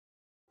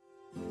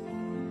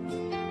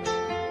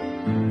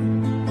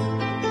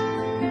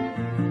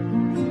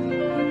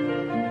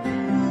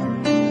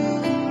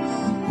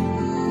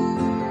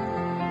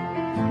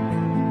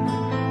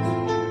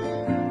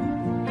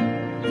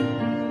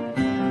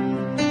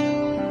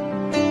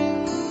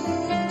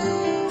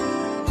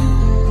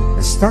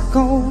stuck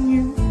on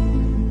you.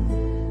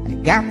 I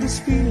got this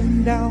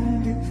feeling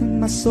down deep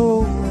in my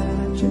soul that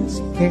I just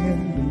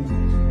can't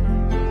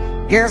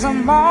lose. Guess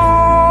I'm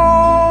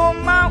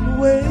on my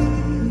way.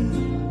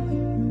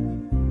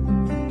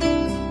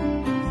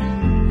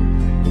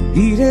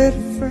 Needed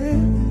a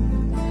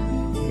friend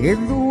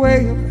in the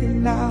way I feel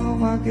now.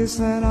 I guess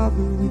that I'll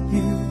be with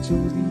you to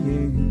the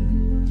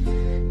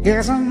end.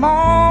 Guess I'm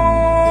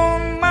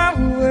on my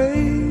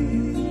way.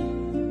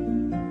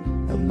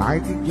 I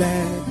might be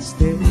glad to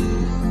stay.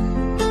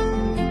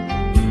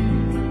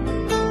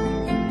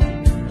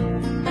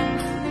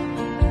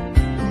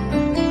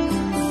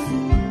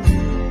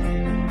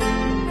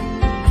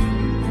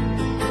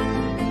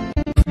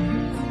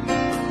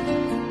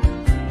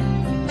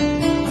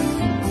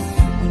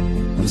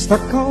 I'm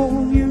stuck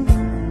on you.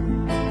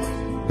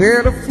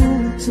 Been a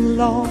fool too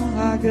long.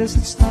 I guess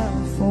it's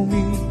time for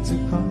me to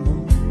come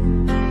home.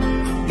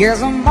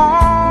 Guess I'm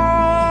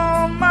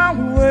on my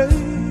way.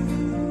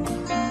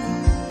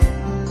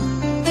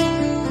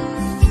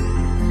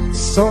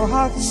 So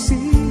hard to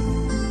see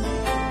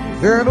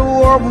that a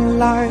woman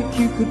like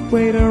you could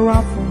wait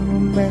around for a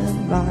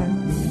man like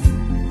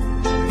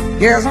me.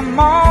 Guess I'm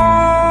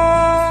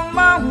on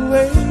my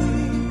way.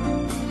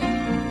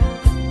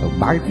 I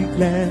might be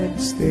glad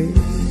to stay.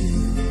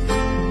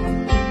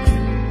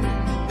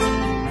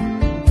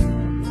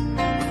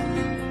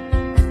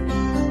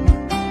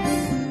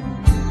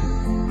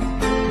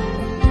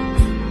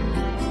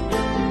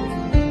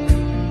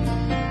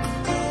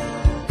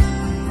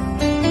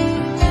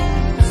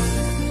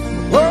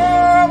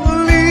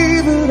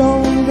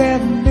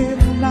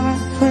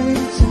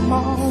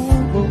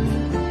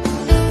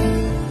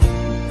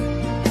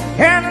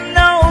 And I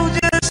know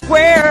just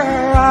where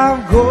I'm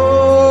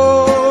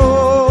going.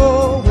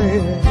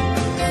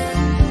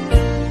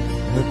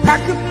 I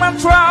pack up my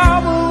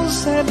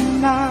troubles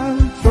and I'll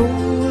throw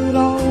it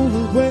all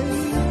away.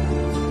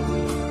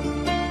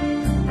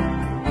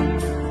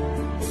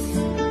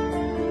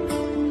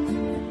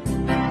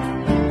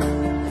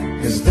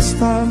 Cause this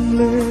time,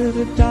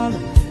 little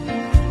darling,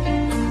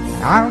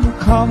 I'm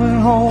coming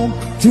home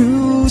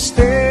to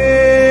stay.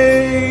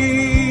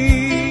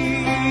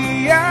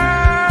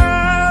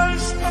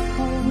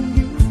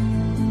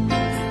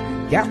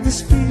 Got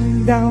this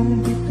feeling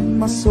down deep in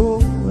my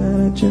soul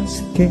and I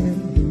just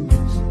can't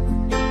lose.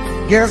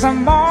 Guess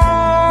I'm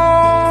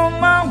on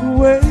my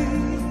way.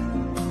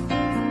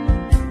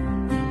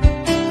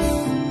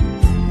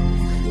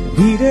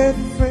 Needed a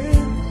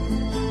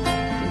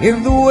friend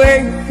in the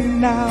way you feel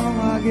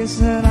now. I guess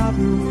that I'll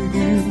be with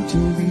you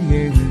till the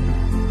end.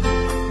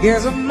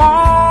 Guess I'm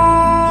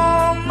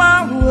on my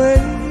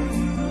way.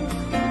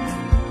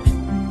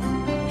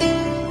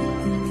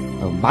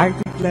 I might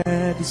be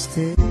glad to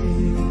stay.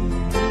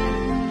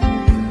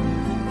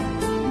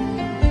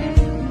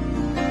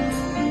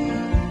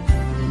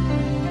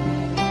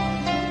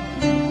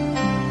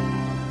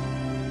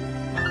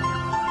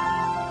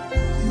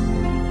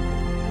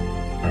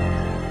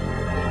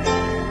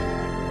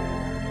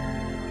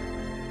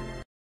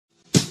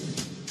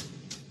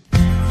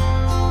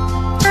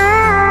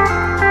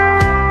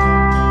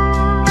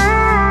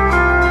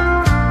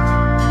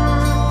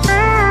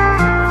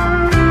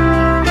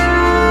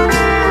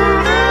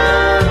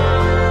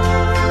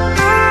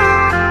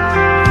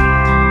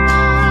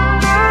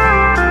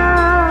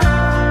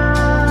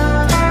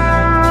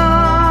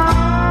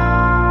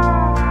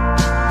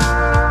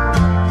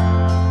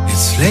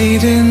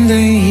 Late in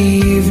the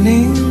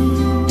evening,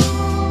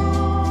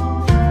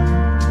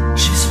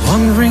 she's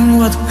wondering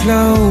what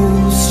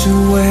clothes to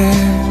wear.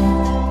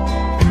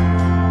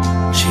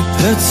 She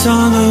puts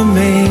on her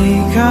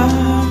makeup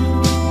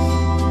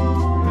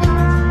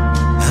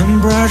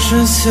and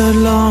brushes her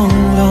long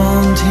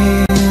blonde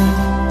hair.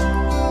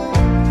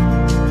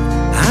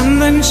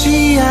 And then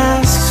she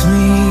asks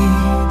me,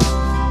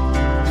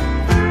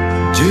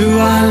 do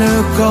I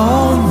look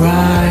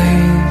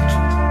alright?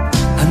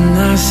 And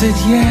I said,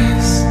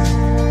 yes,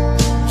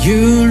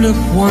 you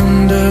look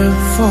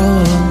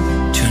wonderful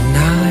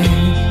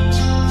tonight.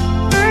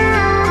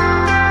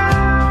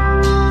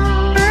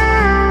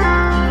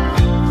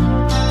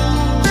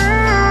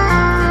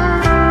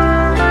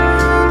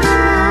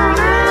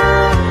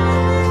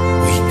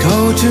 We go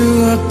to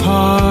a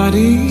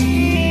party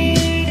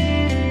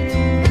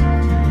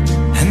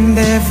and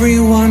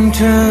everyone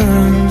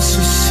turns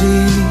to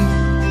see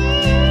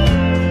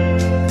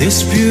this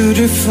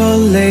beautiful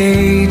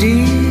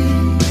lady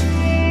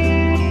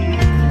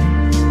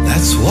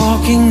that's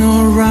walking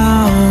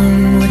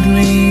around with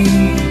me.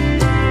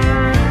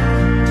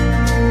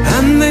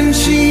 And then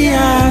she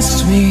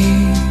asked me,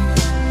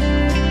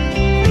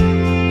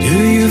 do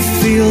you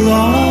feel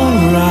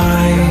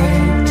alright?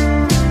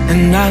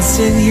 And I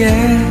said,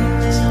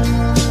 yes,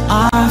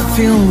 I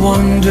feel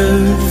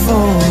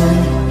wonderful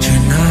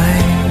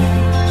tonight.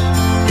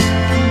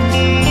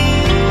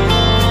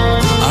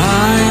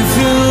 I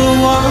feel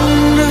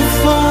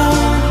wonderful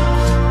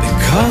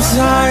because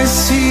I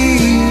see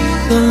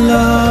the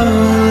love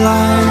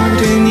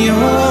light in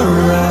your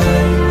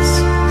eyes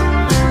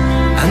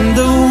and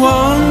the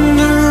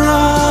wonder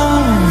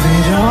of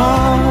it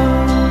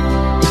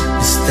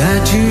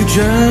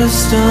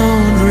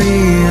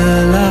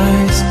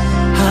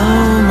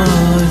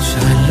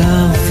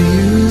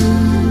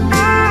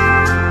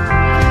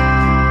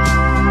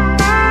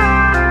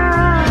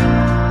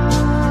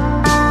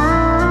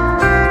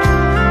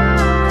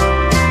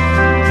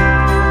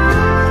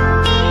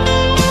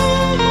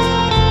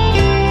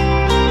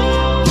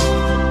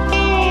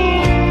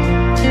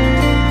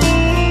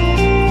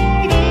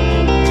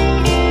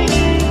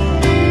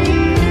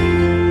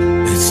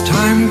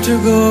to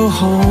go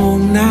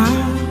home now.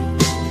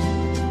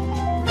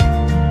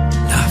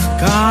 I've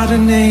got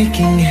an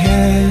aching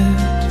head,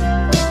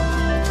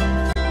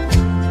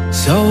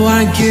 so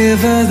I give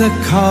her the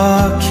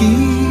car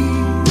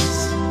keys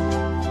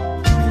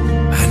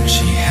and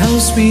she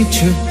helps me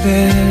to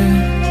bed.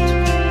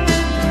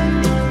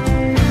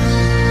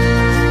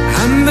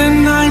 And then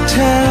I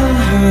tell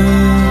her,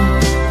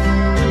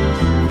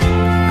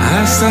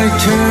 as I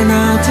turn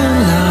out the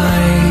light,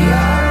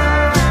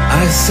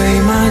 I say,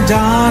 my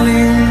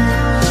darling,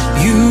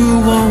 you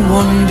are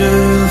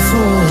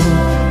wonderful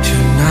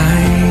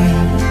tonight.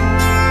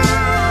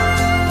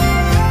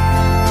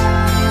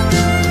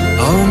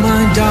 Oh,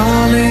 my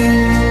darling,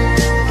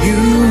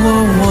 you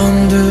are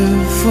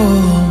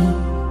wonderful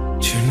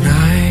tonight.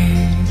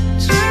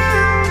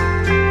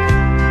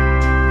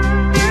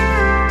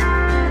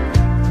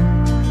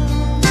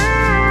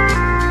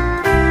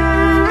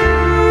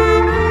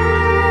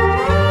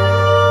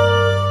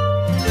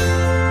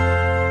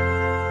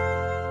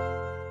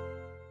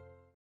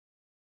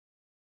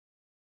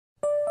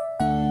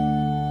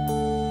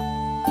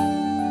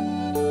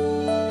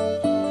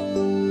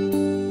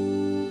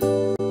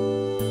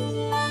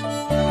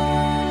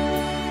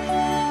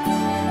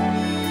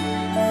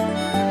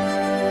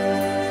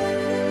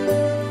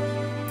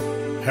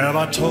 Have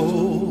I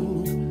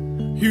told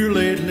you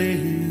lately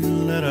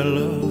that I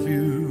love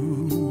you?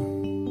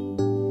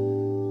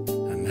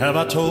 And have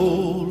I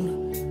told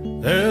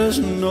there's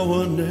no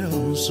one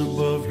else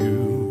above you?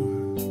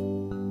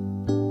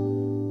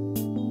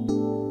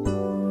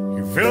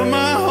 You fill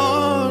my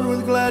heart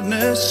with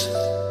gladness,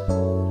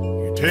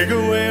 you take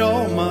away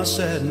all my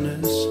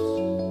sadness,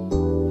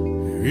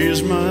 you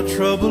ease my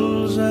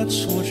troubles,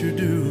 that's what you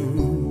do.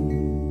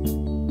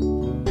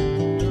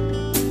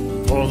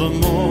 For the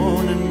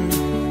morning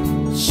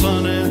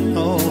sun in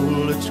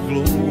all its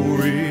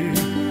glory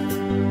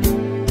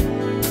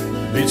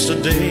meets the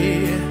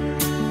day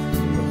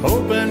with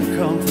hope and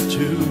comfort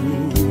too.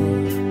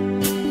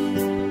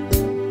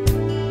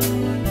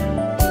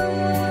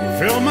 You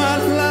fill my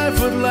life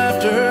with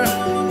laughter,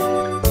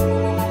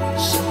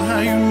 somehow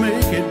you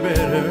make it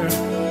better.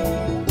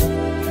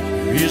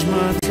 You ease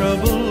my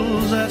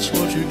troubles, that's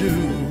what you do.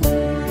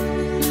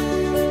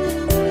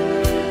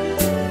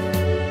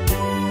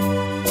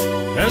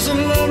 There's a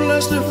love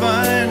less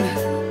defined,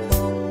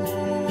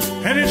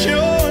 and it's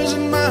yours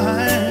and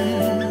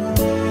mine,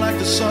 like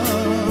the sun.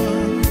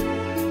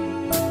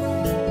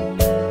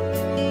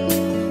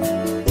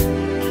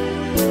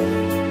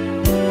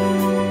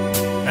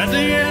 At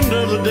the end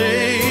of the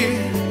day,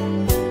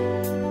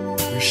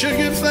 we should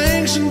give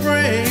thanks and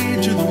pray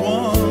to the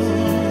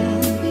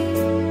one,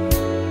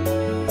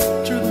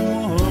 to the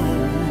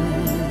one.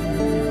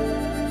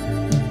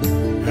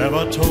 Have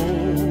I told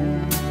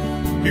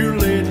you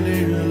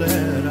lately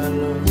that I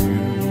love you?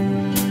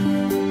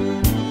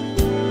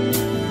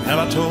 Have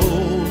I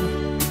told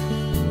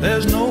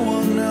there's no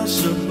one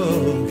else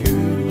above you?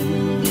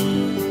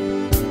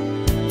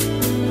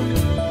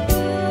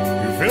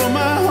 You fill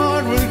my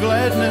heart with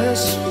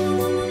gladness,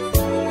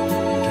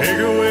 take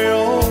away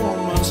all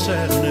my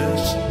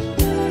sadness,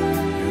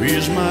 you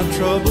ease my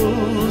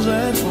troubles,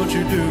 that's what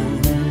you do.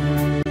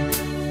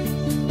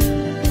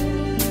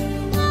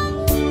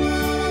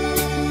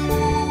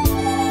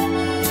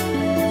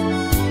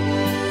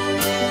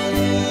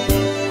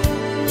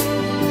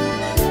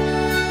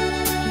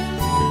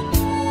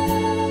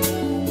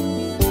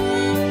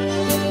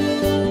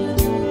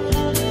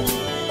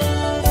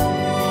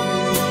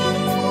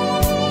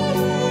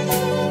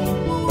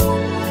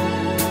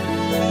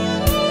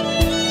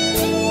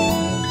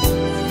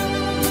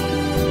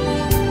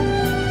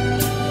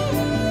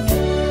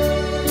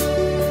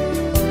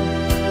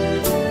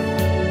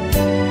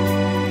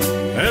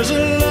 There's a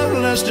love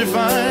less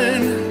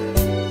defined,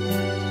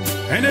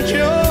 and it's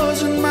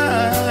yours and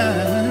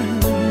mine,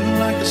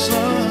 like the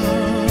sun.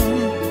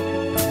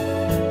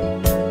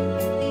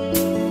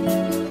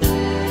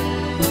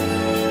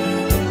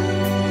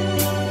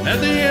 At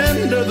the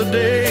end of the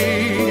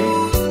day,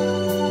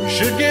 we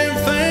should give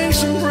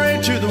thanks and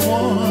pray to the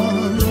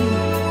one,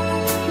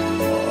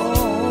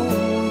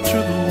 oh, to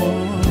the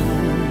one.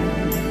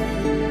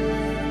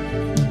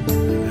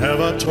 Have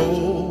I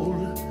told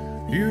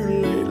you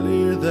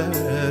lately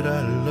that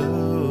I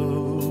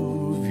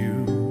love you?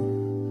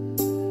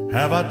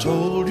 Have I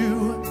told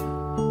you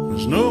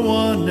there's no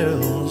one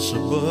else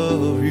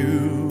above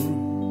you?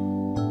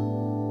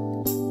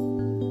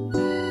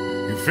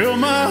 You fill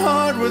my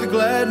heart with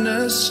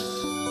gladness,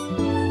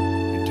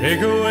 you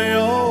take away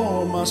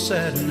all my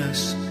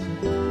sadness,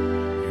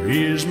 you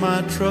ease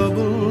my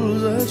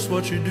troubles, that's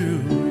what you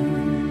do.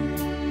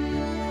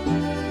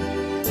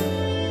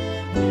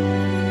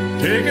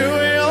 Take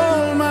away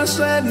all my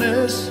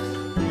sadness,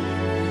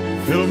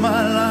 fill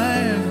my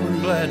life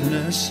with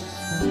gladness,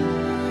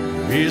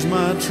 ease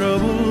my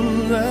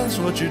troubles, that's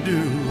what you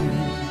do.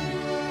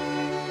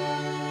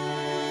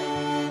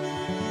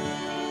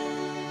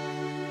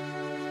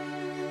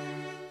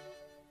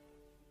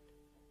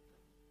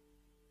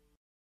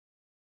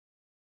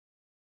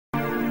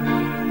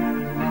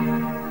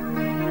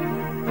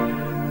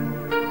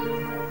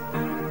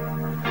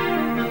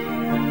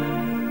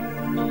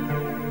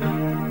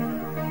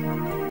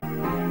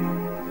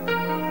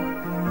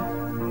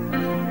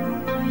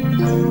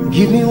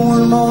 Give me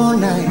one more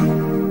night,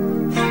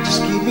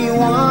 just give me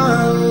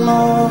one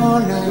more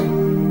night.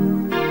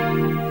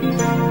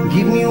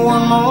 Give me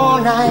one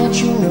more night,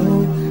 you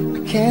know I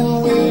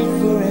can't wait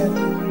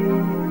forever.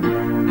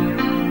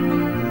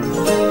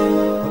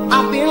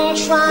 I've been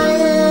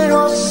trying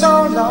oh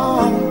so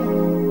long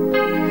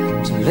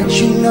to let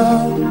you know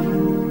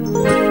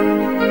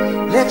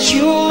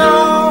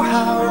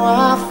how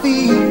I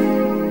feel.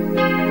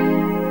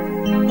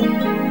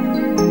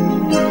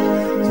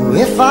 So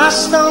if I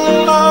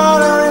stumble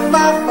or if I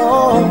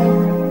fall,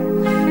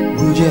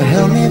 would you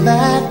help me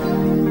back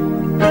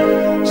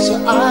so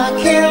I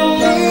can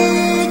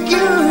make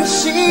you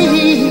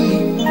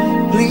see?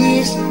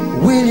 Please,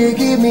 will you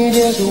give me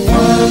just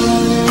one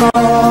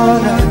more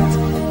night?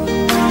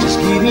 Just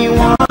give me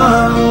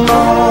one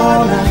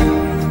more night.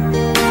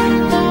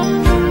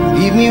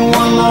 Give me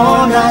one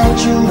more night,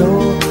 you know,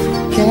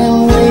 can't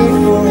wait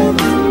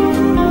forever.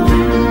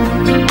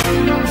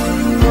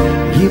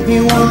 Give me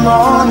one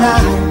more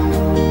night,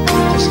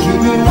 just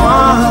give me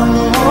one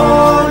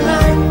more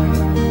night.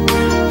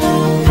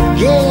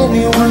 Give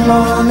me one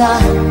more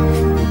night,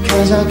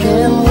 because I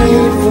can't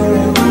wait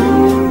forever.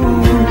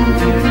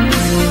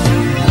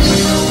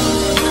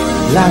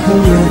 Like a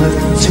river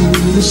to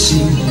the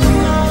sea,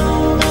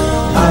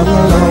 I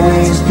will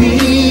always be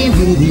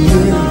with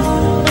you.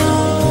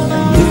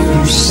 If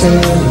you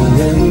sail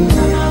away,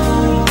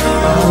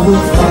 I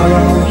will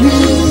follow you.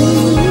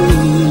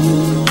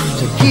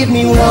 So give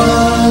me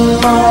one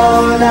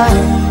more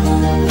night,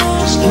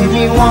 just give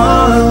me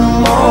one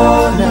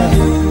more night.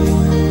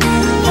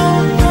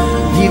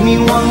 Give me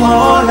one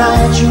more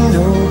night, you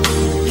know,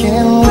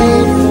 can't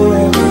wait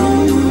forever.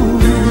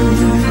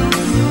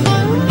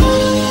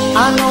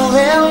 I know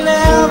there'll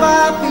never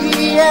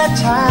be a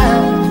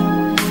time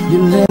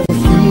you'll never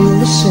feel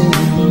the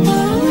same.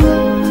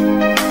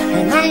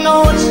 And I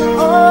know it's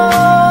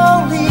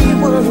only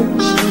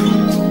words.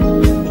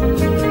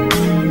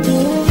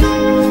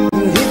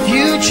 If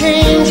you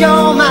change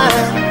your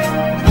mind,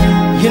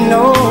 you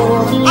know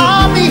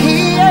I'll be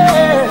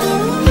here.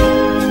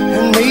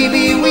 And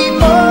maybe we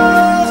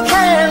both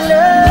can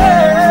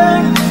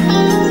learn.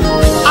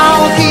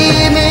 I'll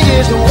give me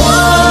just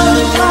one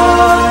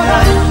more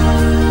night.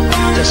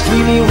 Just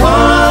give me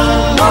one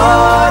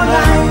more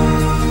night.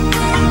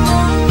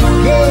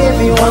 Give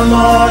me one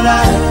more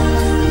night,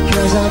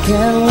 because I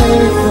can't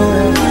wait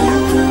forever.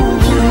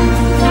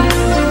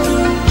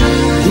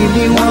 Give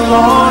me one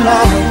more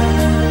night,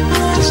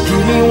 just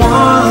give me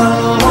one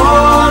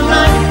more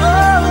night.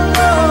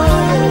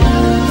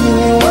 Give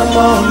me one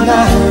more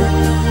night,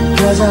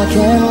 because I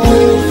can't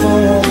wait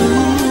forever.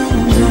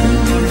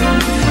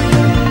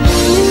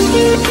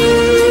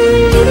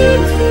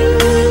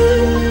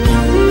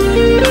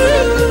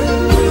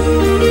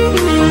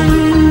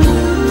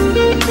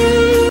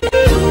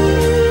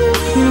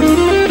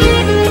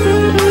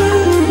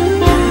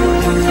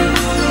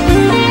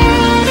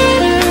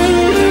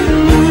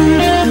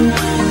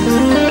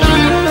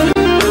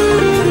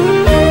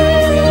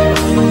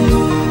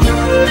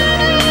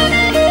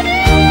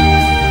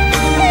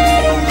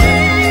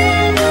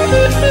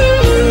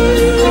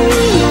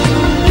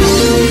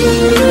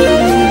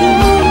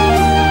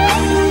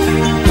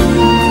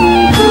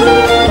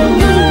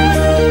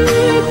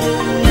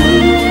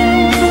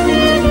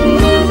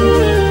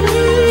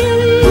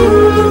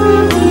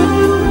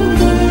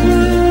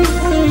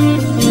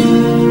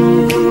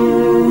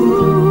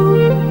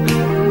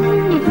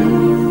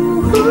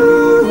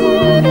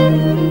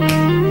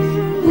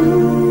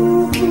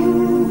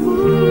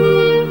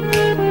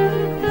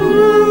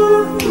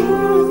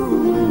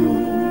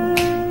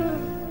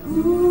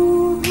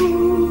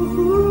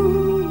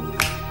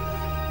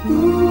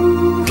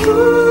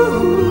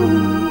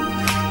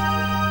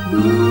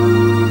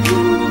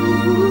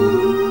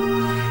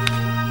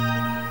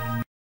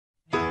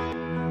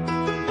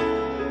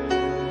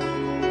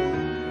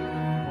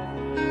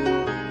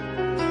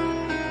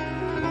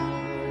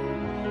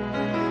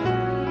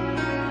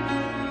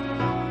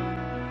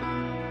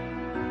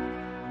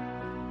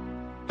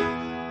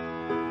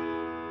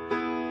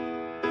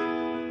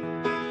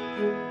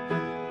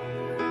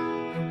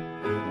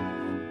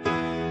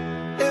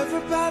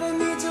 Everybody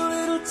needs a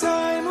little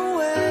time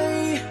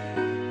away,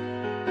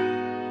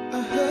 I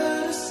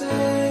heard her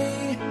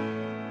say,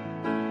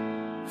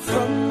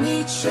 from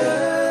each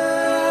other.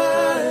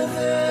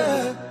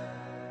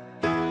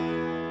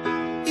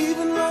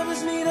 Even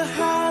lovers need a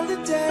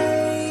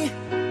holiday,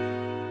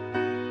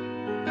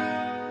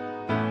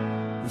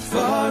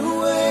 far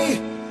away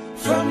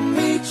from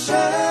each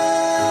other.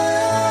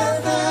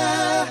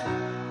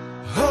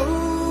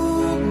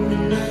 Hold me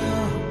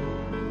now,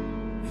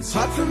 it's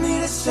hard for me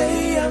to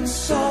say I'm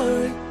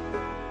sorry.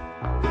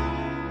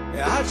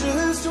 I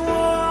just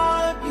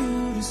want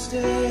you to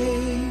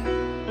stay.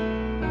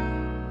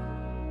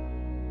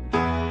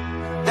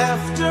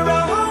 After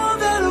all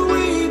that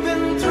we've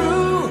been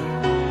through,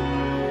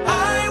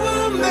 I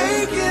will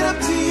make it up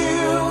to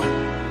you,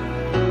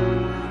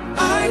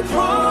 I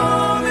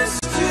promise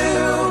to.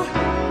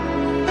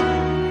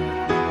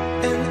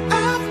 And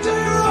after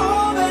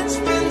all that's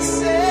been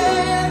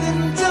said and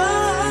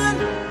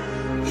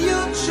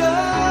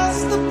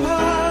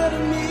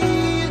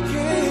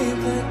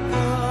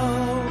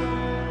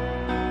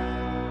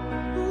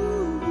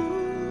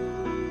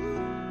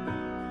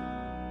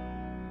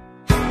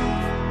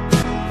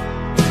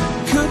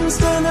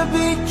stand to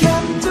be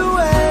kept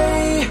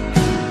away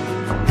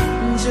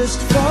just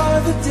for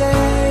the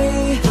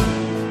day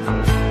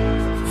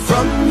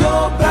from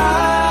your body.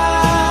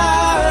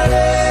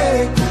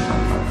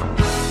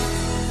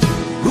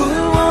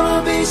 Wouldn't wanna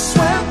be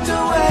swept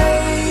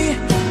away,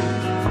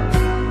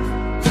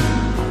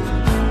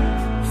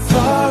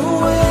 far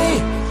away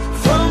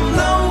from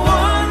the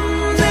one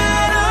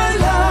that I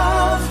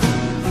love.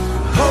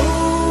 Oh,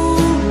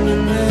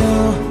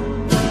 now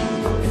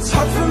it's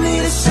hard for me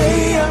to say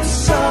I'm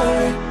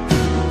sorry.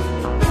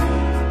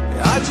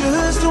 I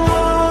just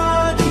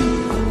want you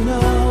to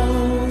know.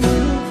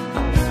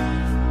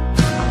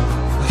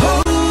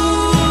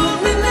 Hold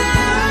me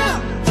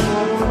now,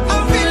 I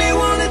really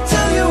want to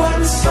tell you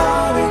I'm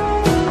sorry.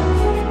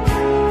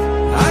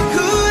 I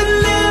could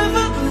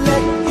never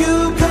let you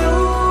go.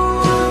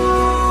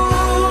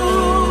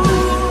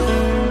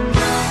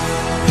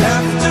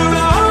 After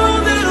all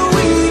that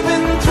we've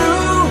been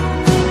through,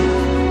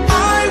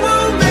 I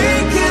will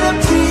make it up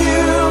to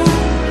you.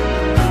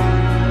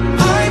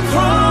 I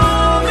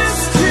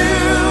promised you.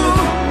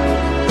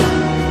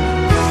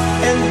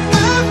 And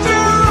after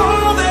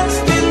all that's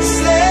been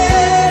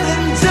said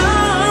and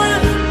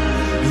done,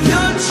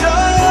 you're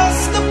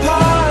just a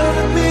part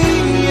of me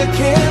you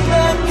can't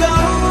let go.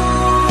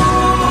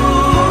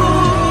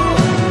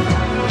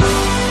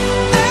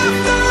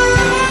 After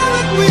all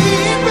that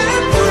we've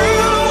been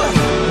through,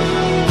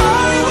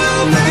 I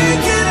will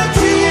make it up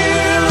to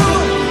you.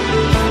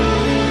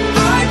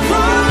 I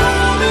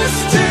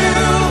promised you.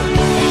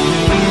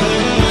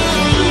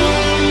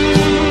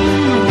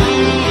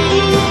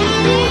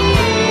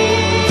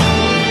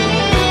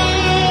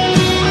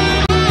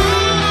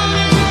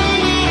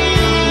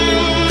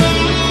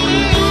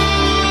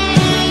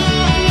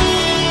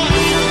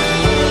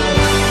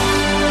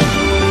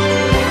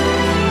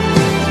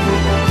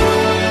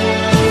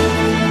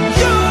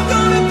 You're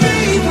gonna be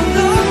the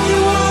lucky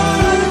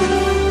one.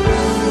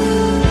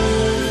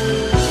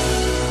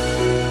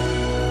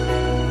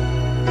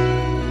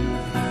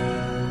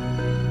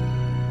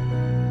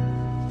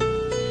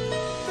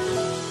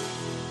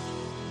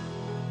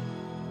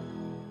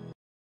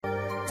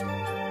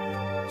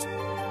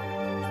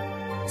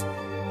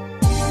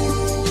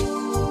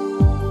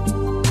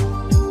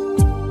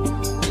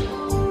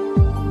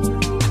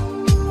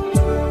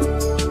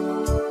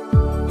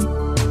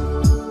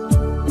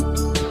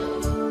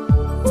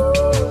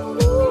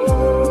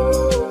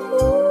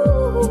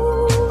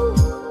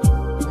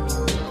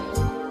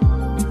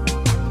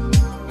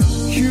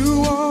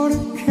 You are the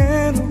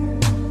candle,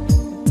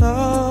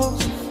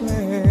 love's a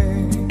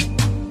flame,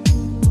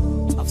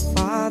 a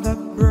fire that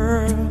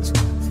burns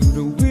through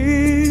the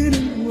wind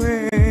and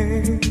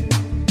wave.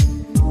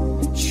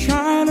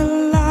 Shine a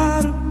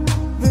light up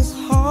this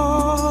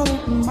heart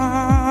of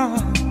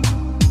mine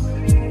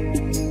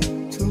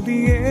till the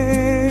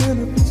end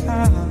of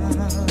time.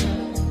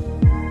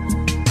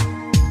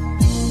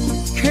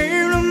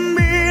 Came to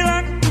me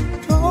like the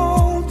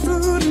dawn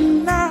through the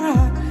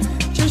night,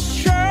 just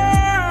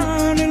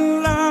shining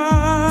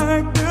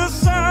like the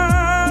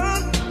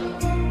sun.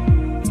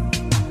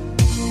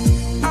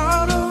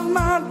 Out of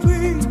my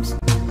dreams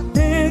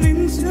and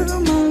into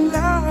my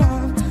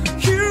life,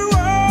 you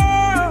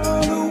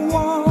are the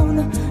one,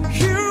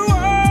 you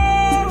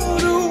are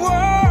the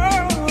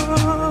one.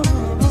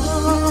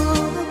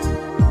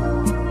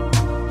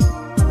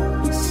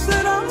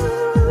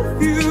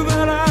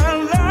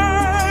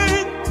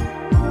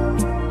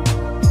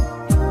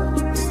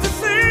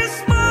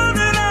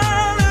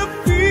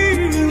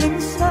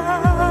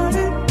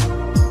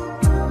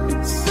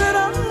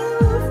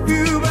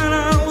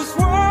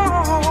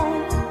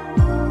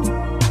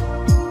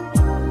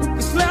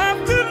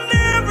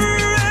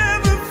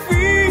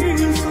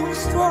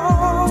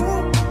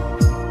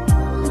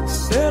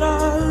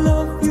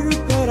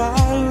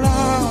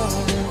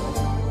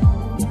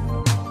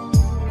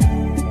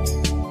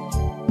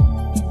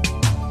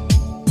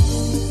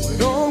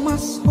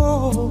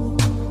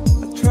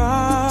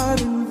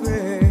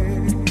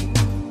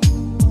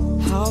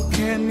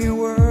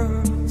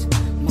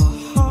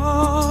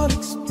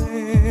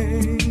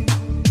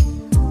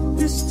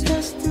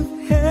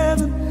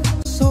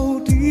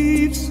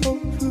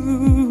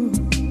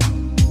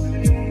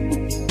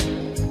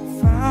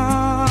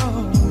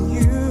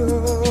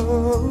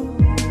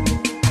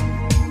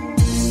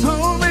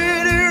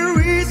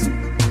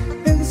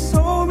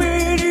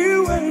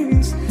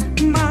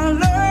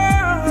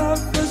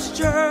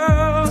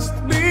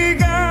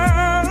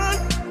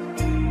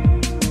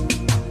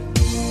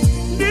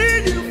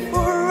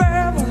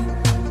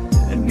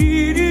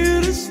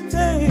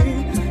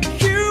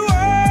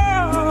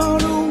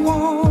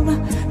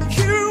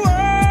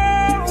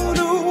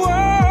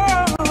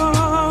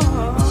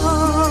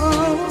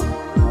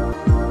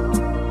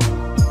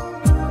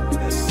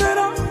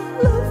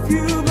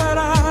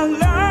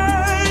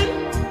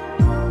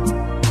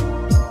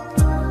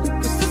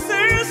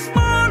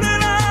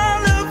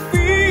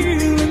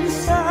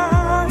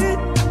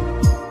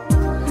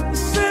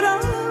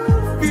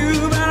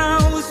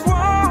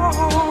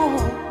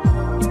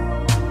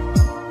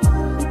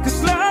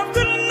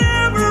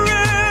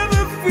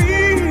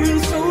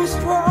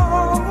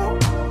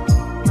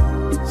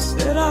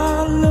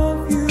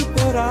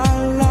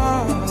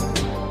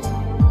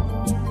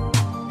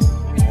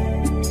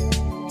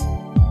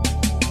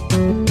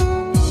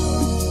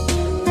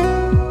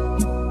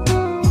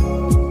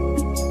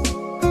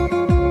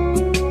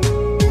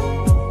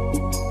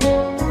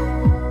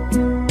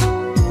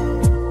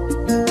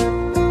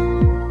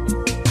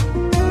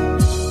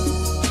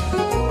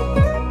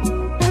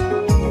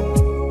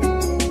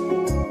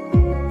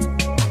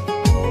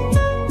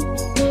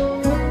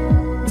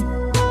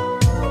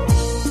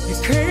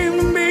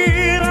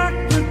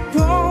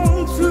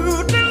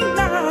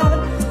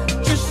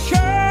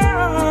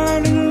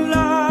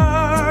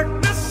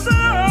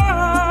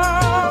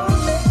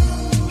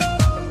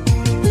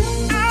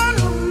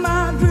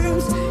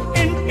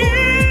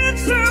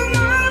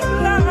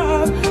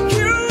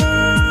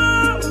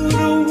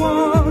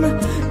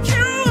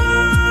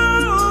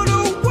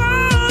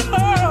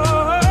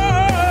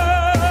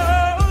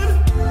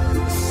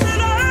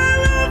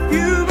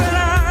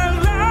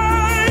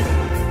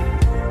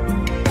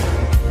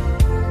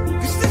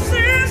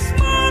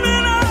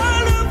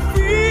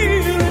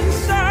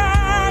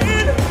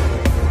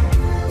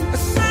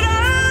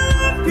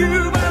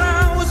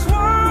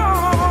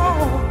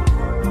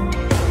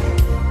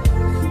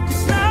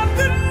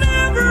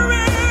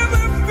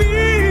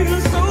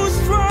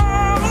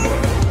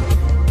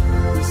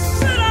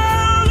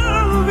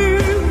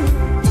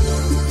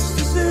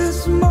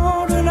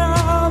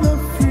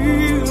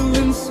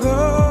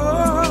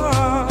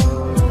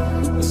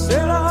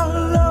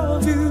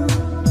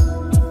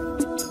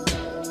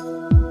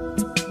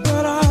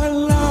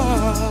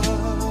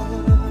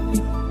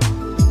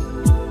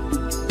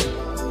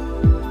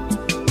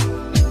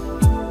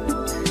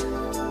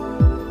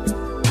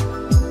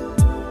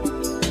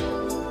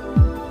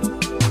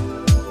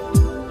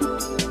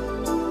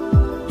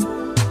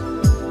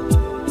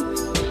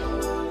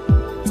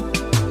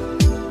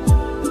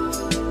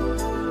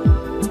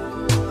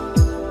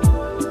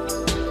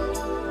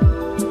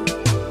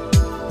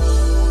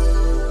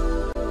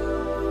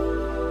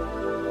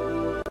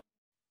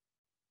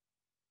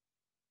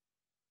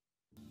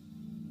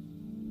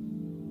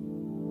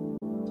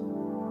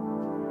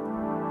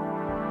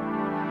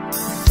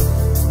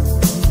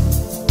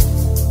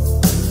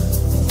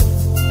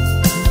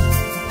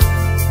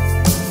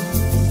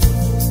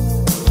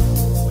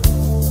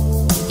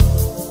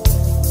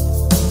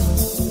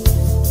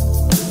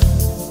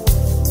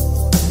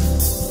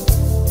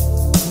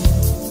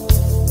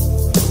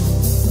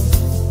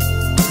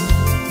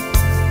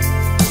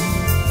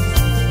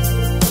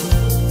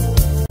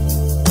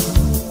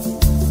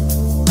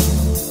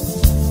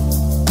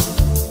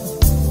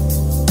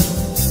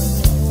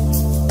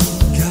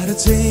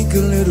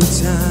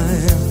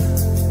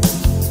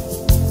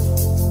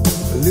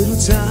 little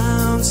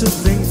time to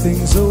think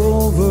things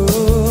over.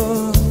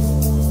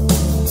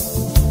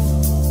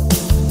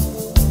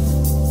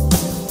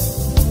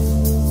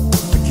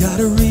 I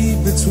gotta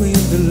read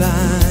between the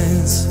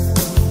lines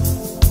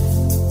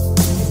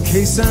in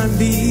case I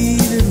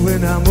need it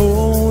when I'm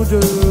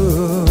older.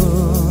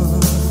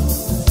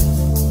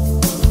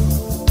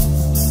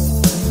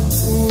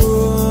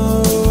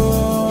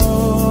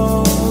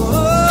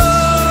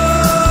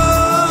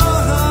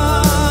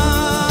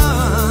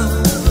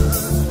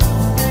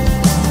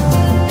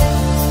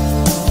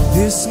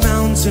 This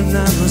mountain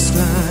I must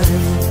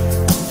climb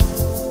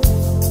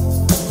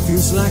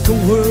feels like a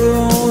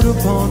world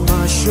upon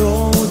my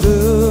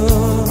shoulder.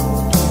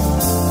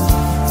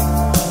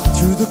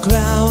 Through the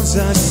clouds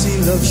I see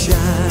love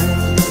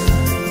shine.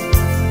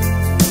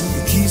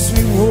 It keeps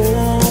me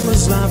warm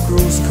as life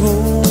grows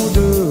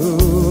colder.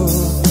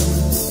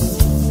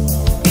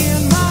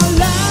 In my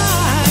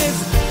life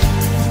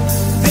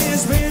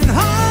there's been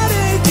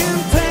heartache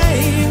and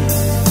pain.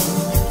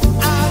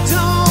 I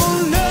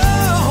don't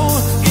know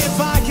if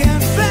I can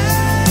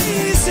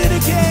face it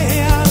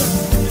again.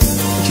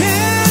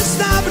 Can't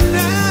stop it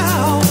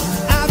now.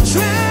 I've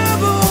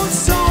traveled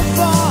so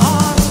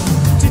far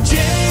to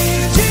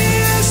change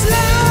this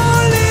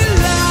lonely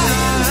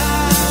life.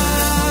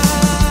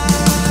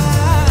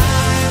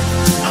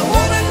 I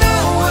wanna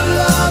know what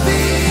love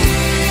is.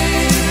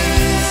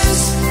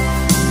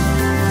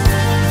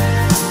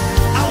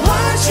 I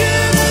want you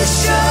to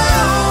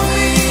show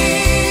me.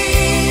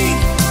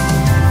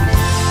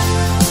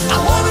 I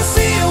wanna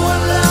feel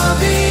what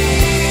love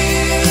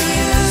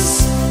is.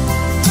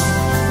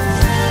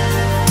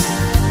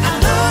 I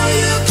know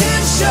you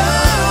can show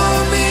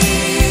me.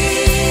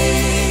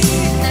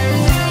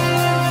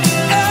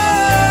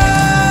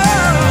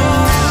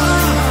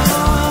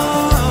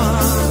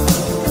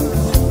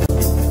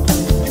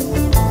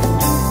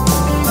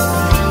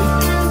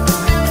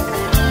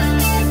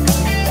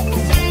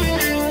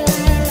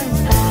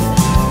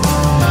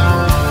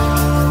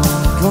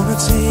 Gonna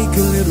take a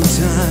little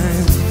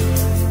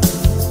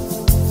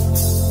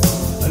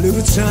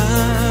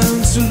time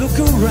to look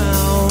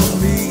around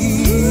me.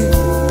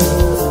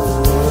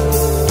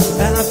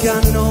 I've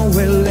got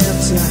nowhere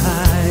left to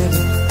hide.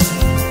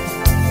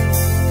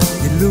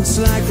 It looks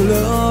like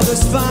love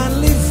has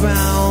finally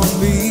found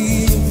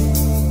me.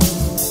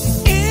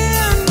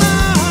 In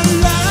my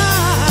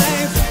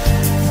life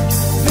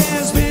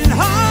there's been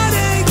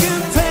heartache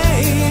and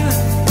pain.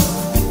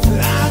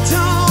 I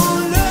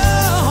don't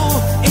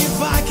know if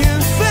I can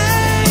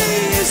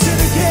face it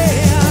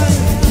again.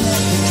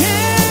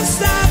 Can't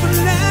stop it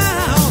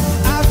now.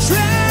 I've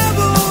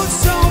traveled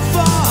so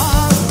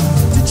far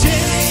to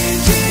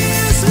change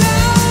this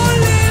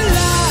lonely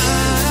life.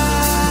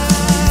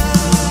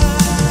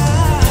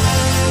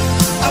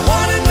 I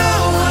wanna know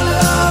what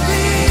love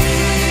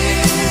is.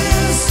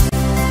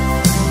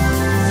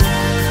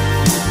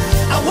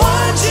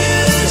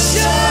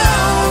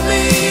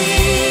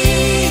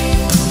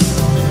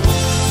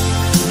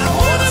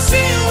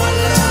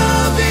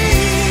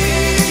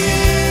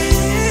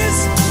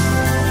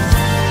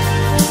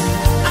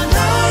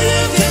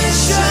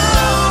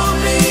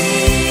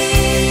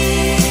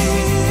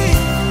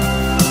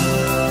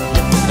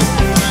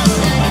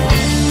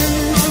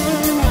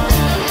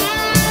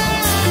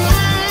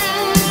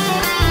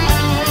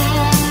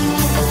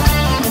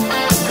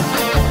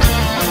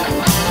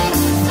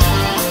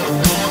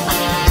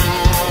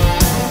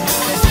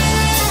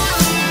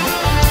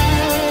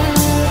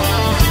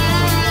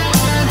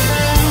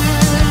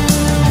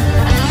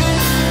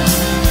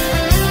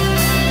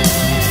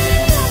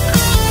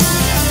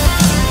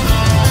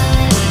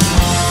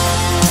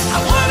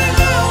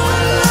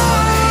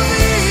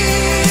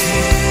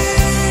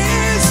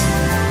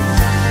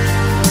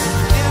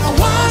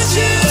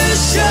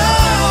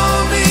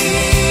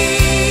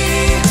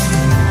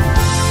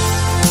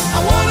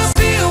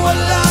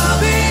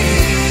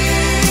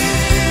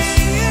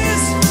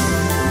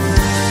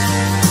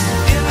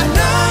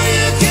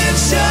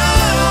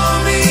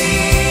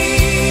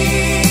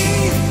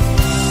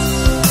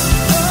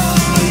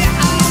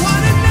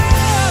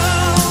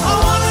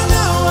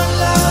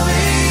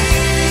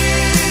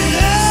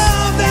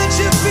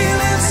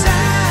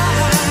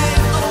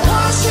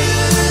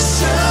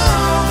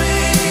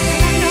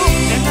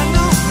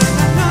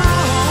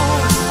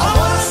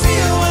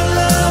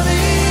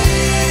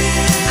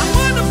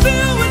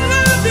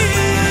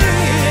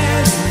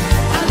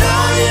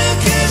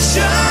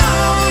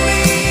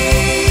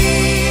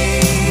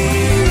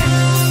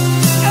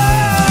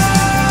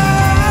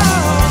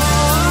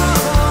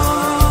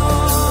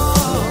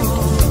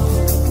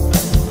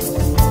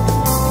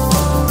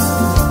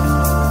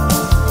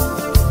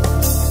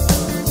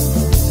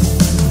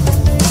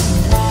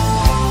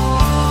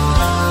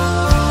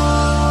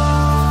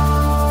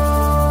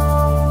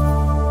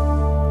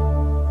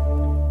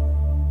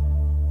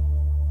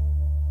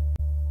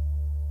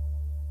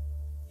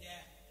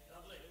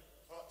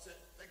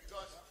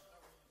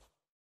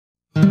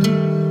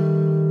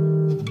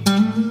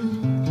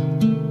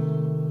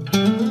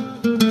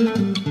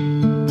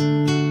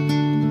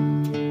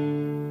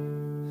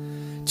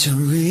 To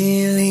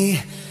really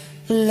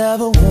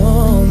love a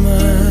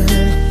woman,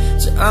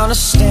 to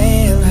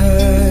understand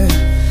her,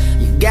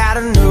 you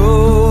gotta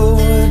know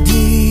her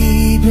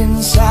deep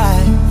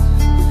inside.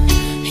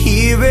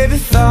 Hear every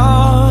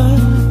thought,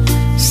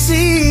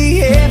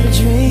 see every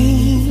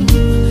dream,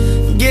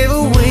 give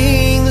her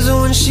wings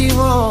when she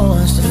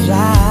wants to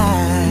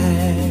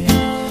fly.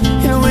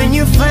 And when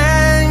you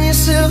find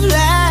yourself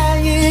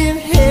lying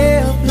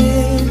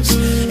helpless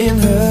in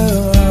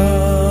her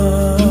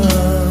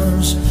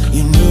arms,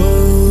 you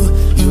know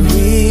you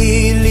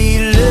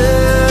really love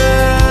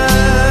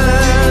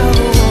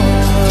her.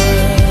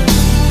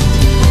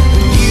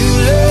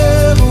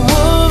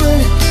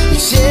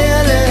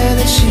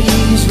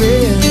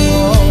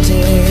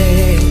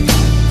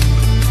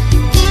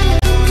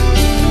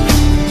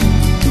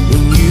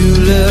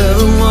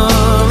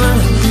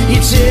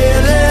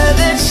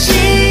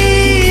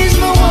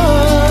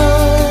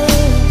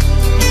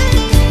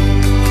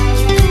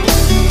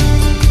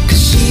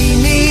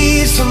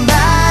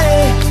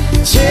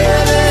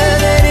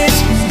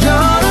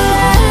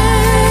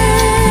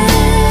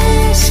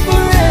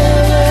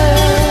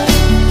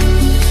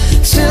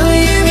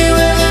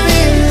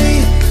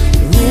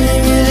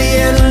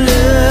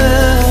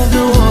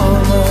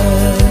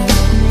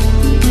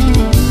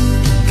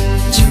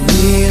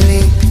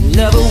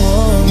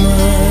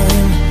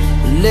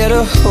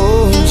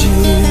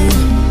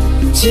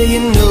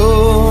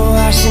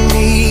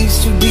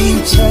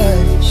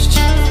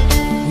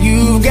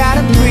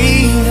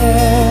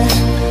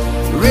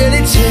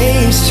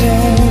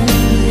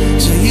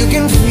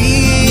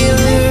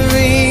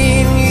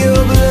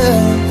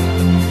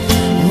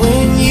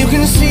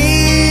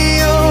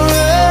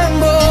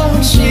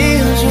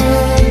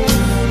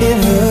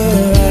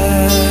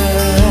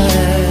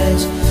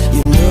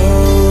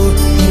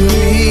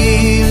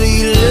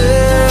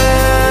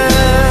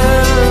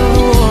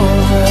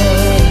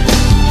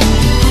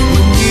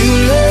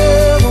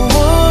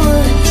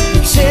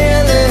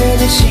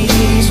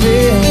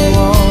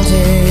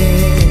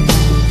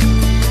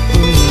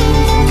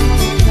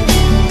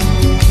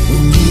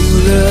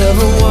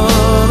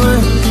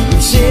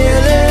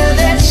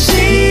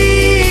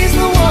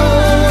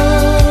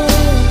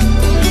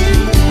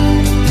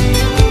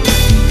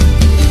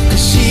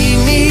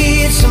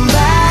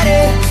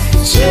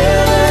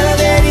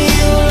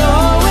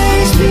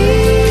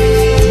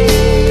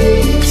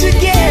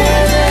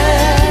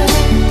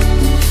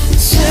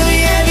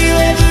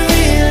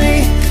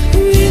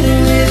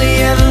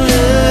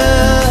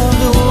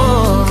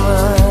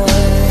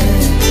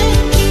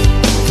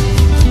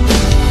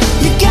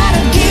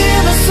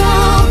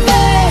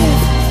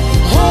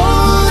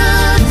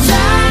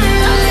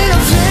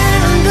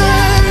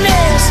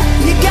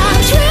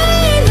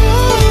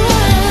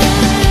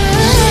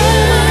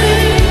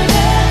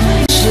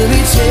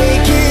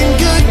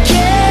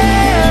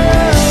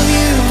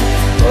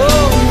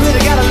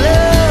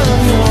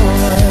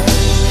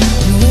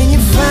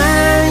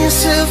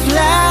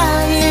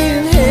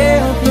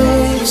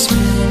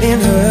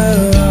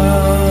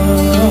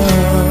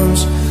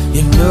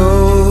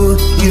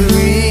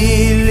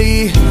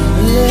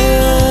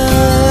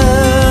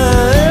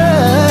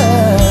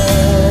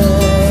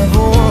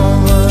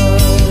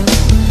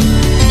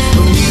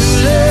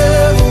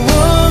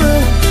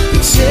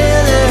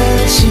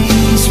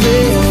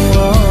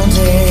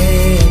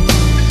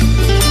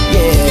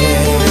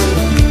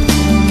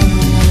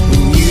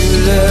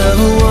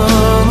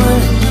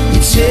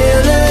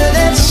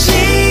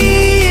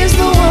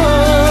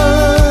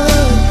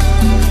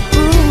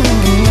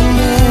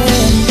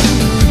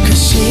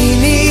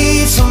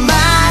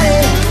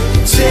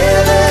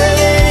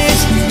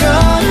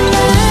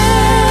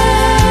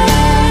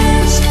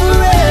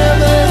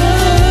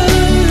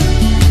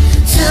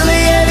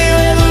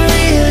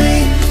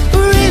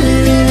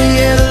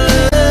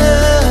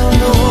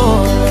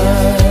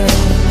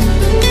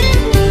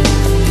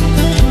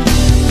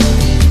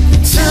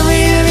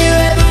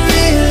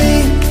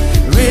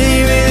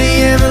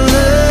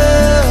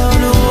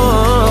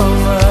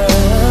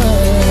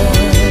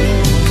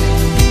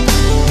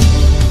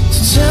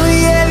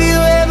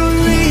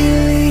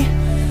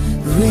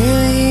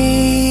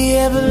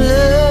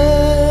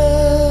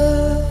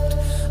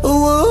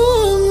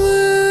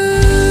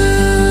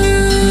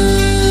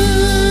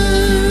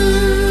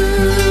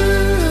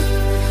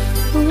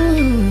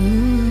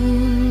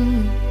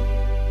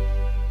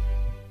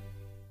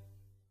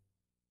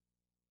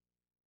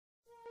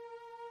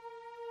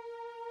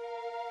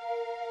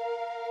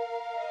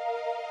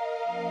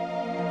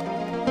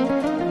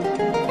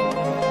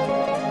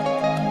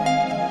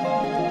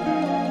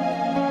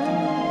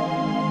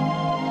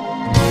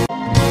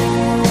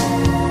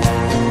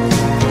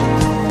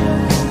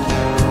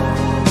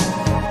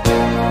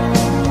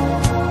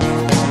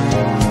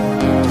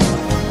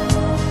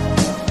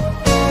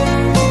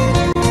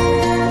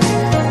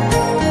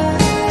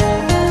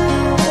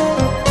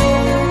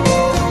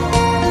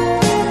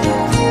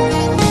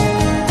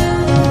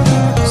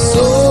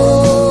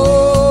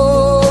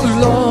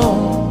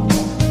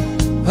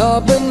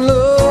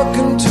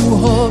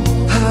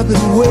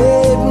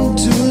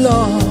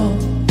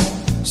 long.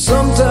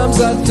 Sometimes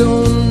I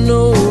don't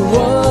know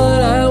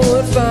what I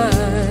would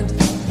find.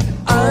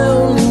 I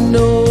only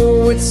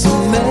know it's a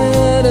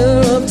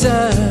matter of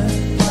time.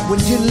 When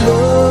you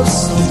love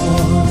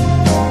someone,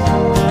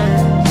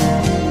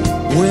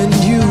 when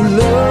you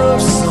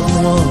love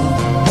someone,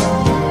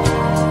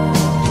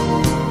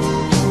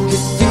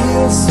 it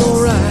feels so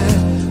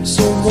right,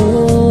 so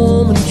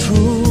warm and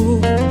true.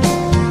 I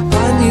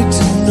need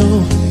to know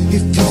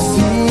if you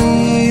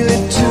feel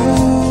it too.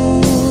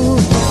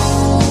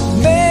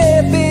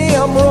 Maybe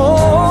I'm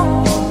wrong.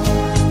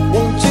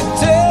 Won't you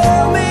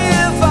tell me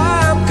if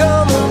I'm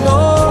coming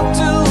on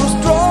too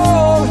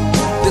strong?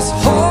 This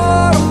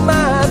heart of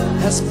mine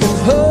has been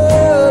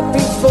hurt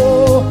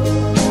before.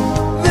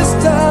 This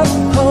time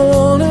I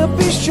wanna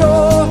be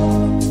sure.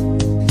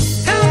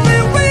 I've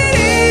been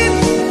waiting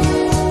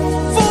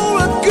for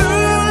a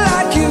girl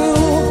like you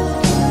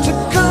to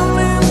come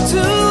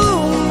into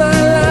my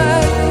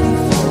life.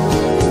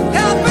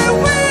 I've been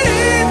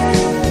waiting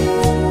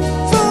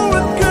for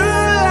a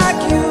girl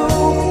like you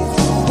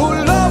who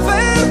love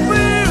and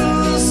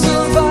will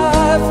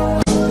survive.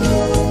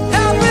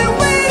 I've been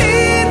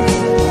waiting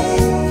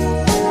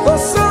for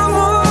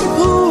someone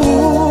who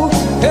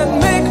can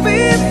make me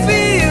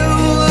feel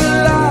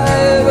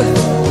alive.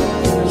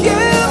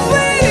 Yeah,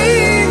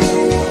 waiting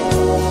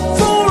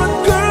for a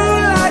girl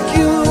like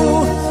you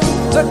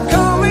to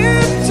come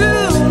into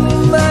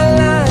my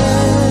life.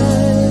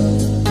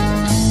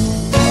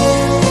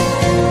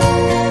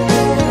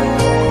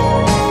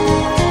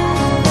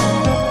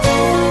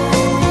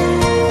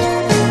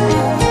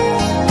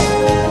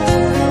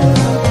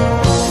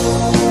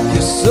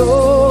 You're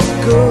so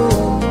good.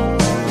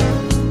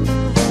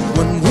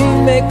 When we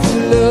make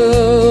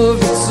love,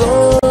 it's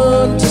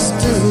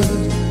understood.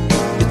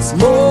 It's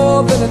more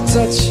than a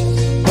touch,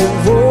 a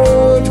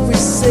word we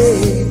say.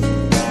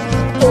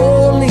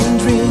 Only in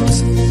dreams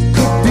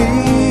could be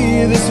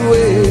this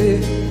way.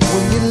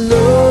 When you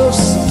love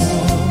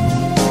someone,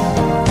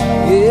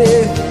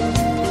 yeah,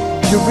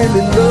 you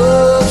really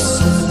love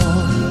someone.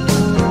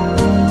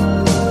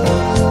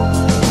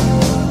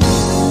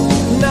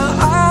 Now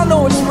I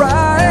know it's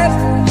right.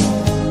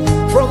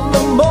 From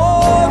the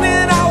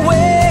moment I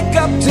wake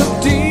up till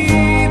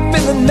deep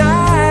in the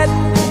night,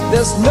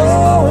 there's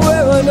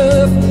nowhere on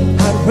earth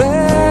I'd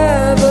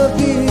rather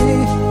be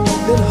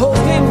than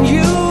holding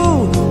you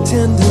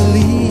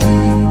tenderly.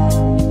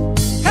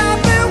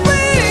 I've been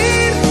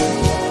waiting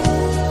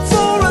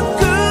for a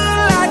girl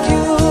like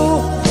you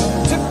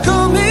to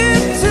come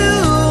into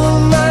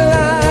my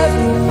life.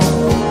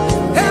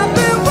 I've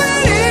been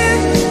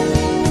waiting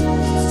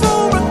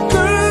for a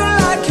girl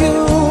like you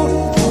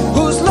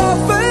whose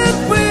love and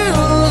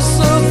will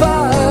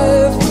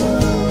survive.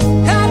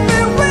 I've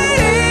been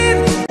waiting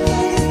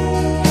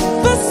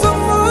for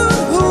someone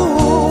who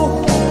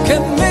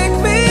can make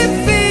me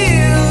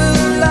feel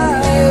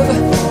alive.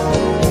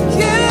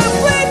 Yeah,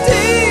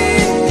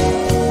 waiting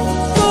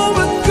for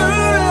a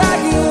girl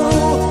like you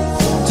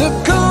to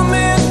come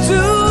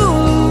into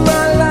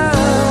my life.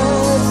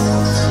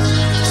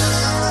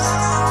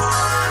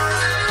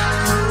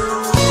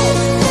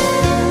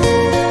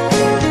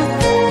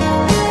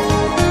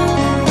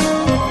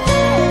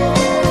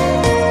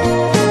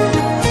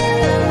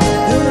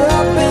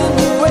 I've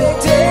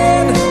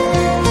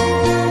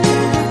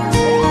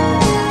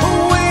been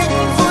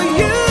waiting for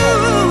you.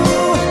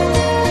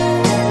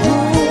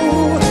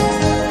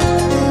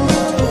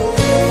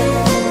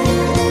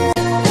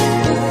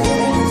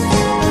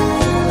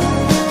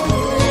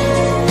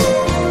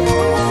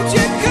 Won't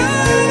you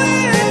come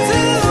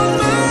into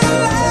my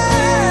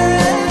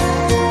life?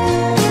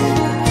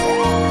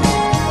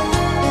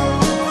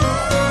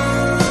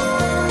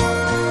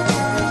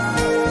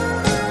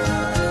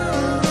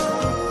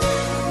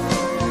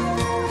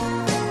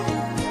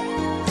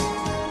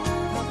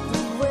 I've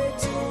been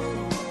waiting.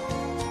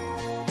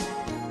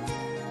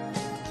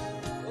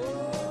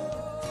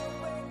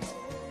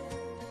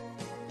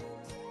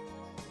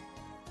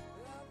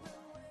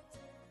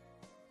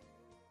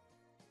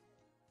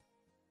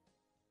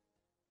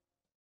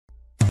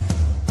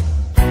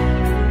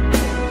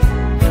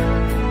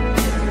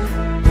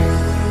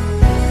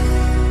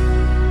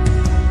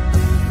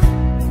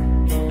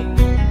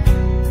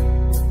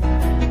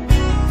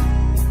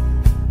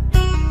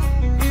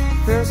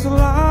 There's a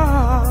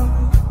love,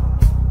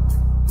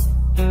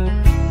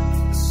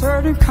 a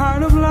certain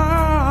kind of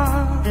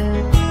love,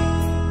 it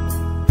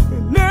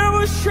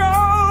never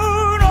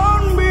showed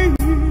on me.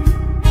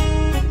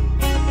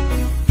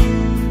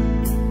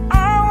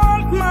 I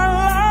want my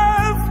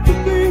life to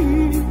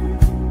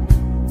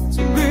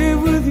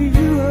live with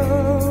you,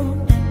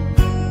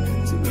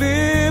 to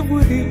live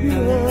with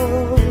you.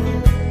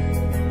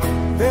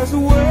 There's a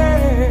way.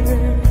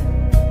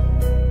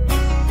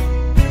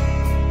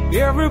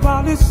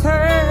 Everybody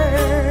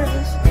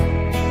says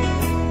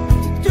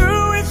to do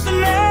it's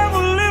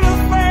never little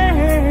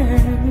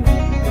thing.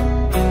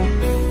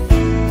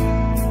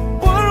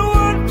 What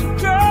would you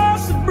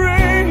just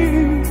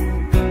bring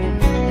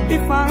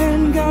if I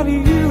ain't got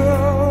you?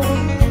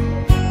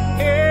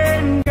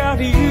 Ain't got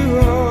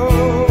you.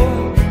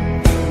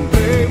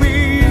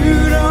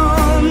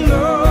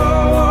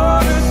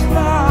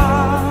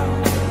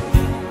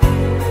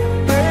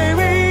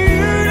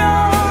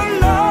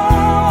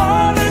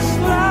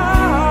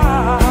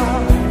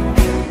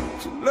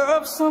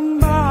 love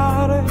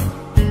somebody,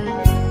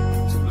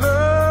 to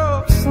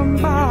love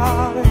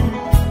somebody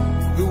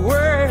the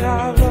way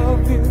I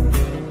love you.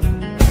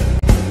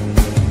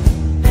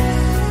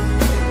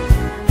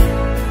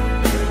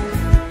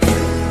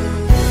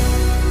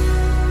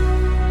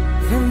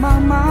 In my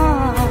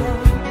mind,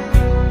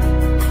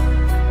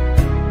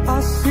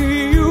 I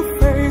see you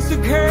face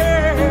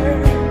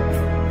again,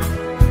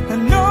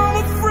 and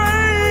all the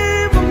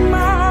frame of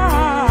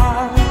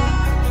mind.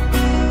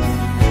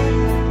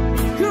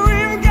 You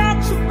ain't got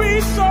to be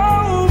so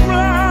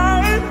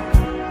blind.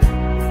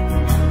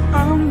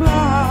 I'm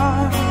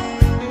blind,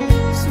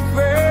 so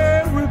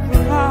very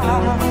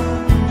blind.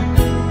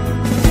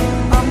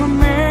 I'm a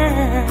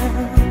man,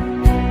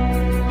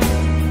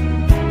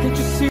 can't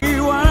you see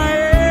what I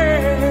am?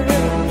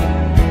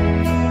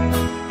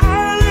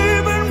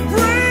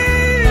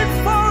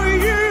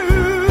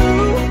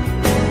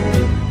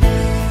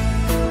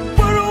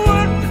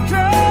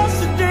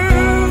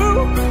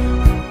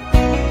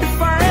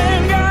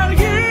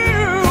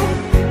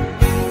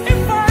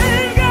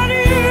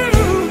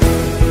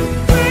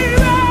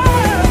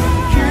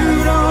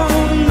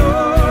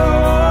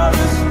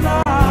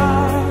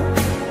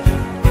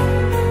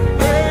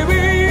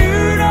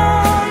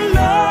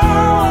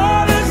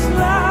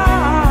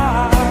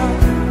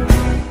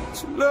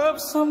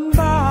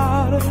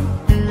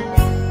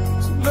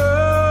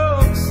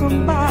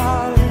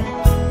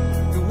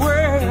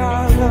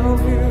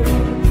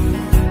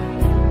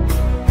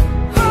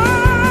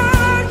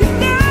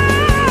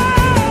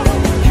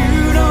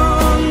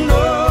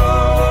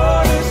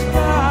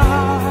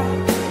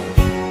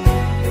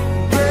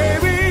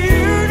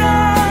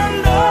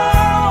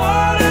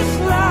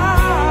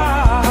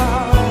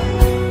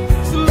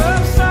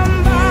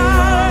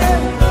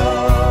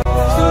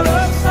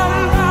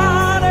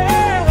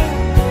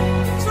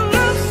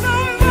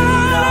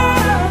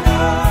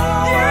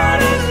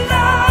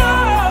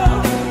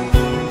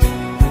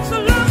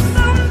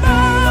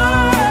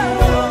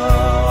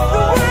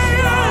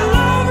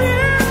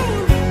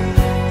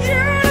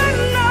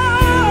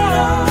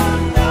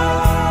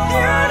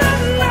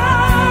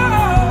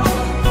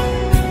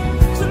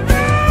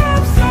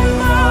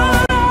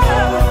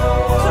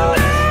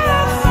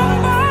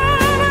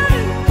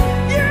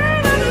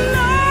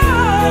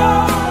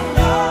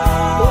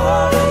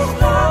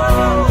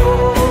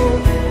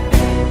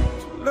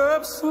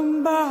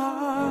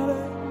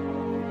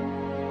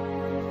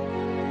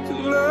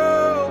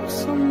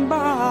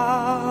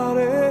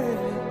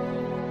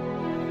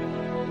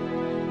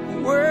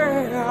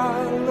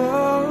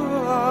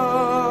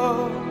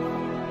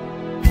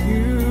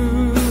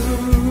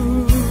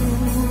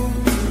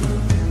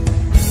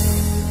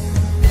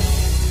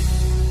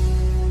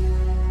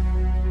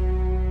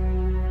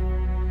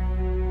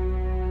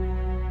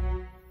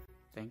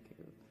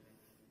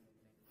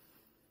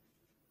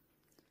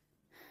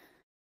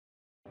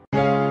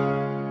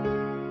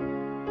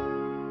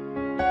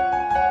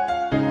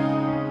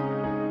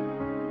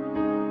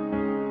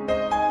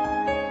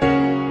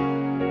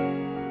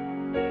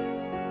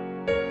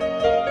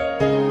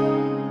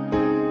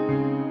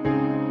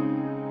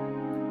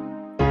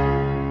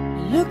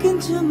 Look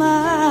into my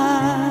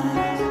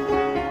eyes,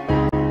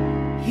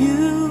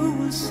 you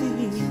will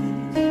see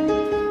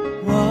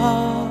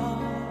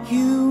what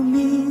you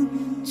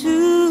mean to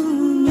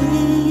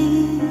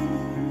me.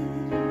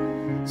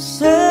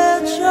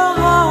 Search your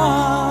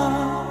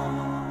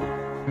heart,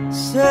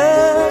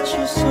 search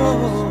your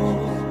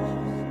soul,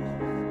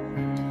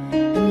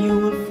 and you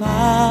will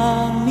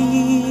find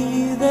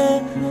me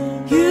there.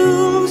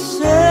 You'll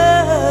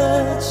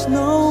search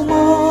no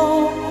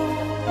more.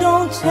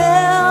 Don't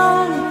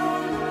tell me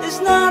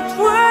it's not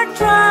worth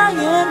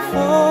trying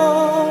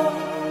for.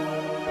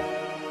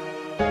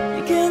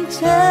 You can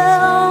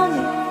tell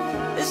me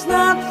it's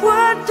not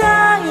worth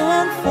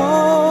dying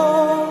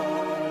for.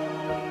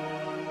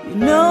 You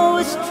know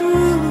it's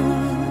true.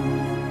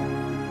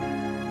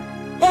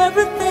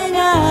 Everything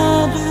I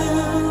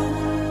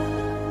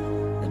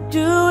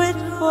do it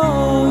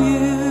for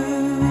you.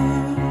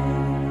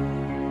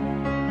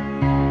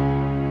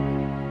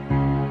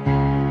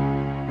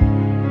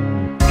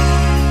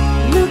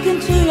 Look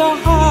into your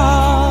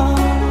heart,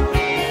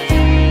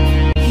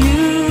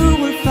 you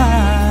will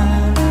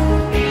find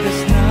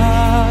there's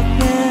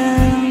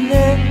nothing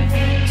there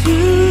to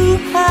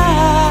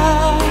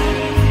hide.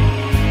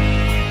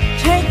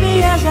 Take me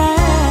as I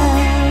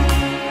am,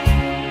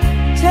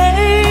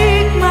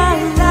 take my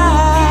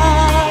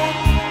life,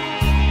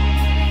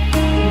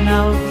 and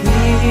I'll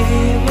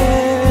give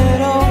it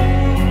all.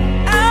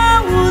 I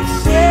would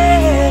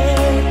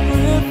sacrifice.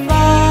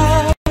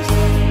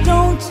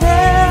 Don't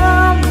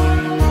tell me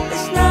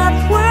it's not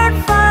worth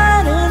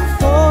fighting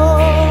for.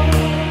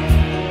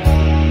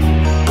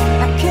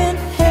 I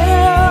can't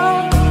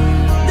help,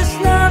 there's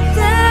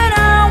nothing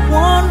I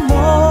want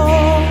more.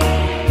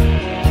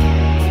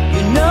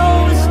 You know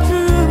it's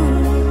true.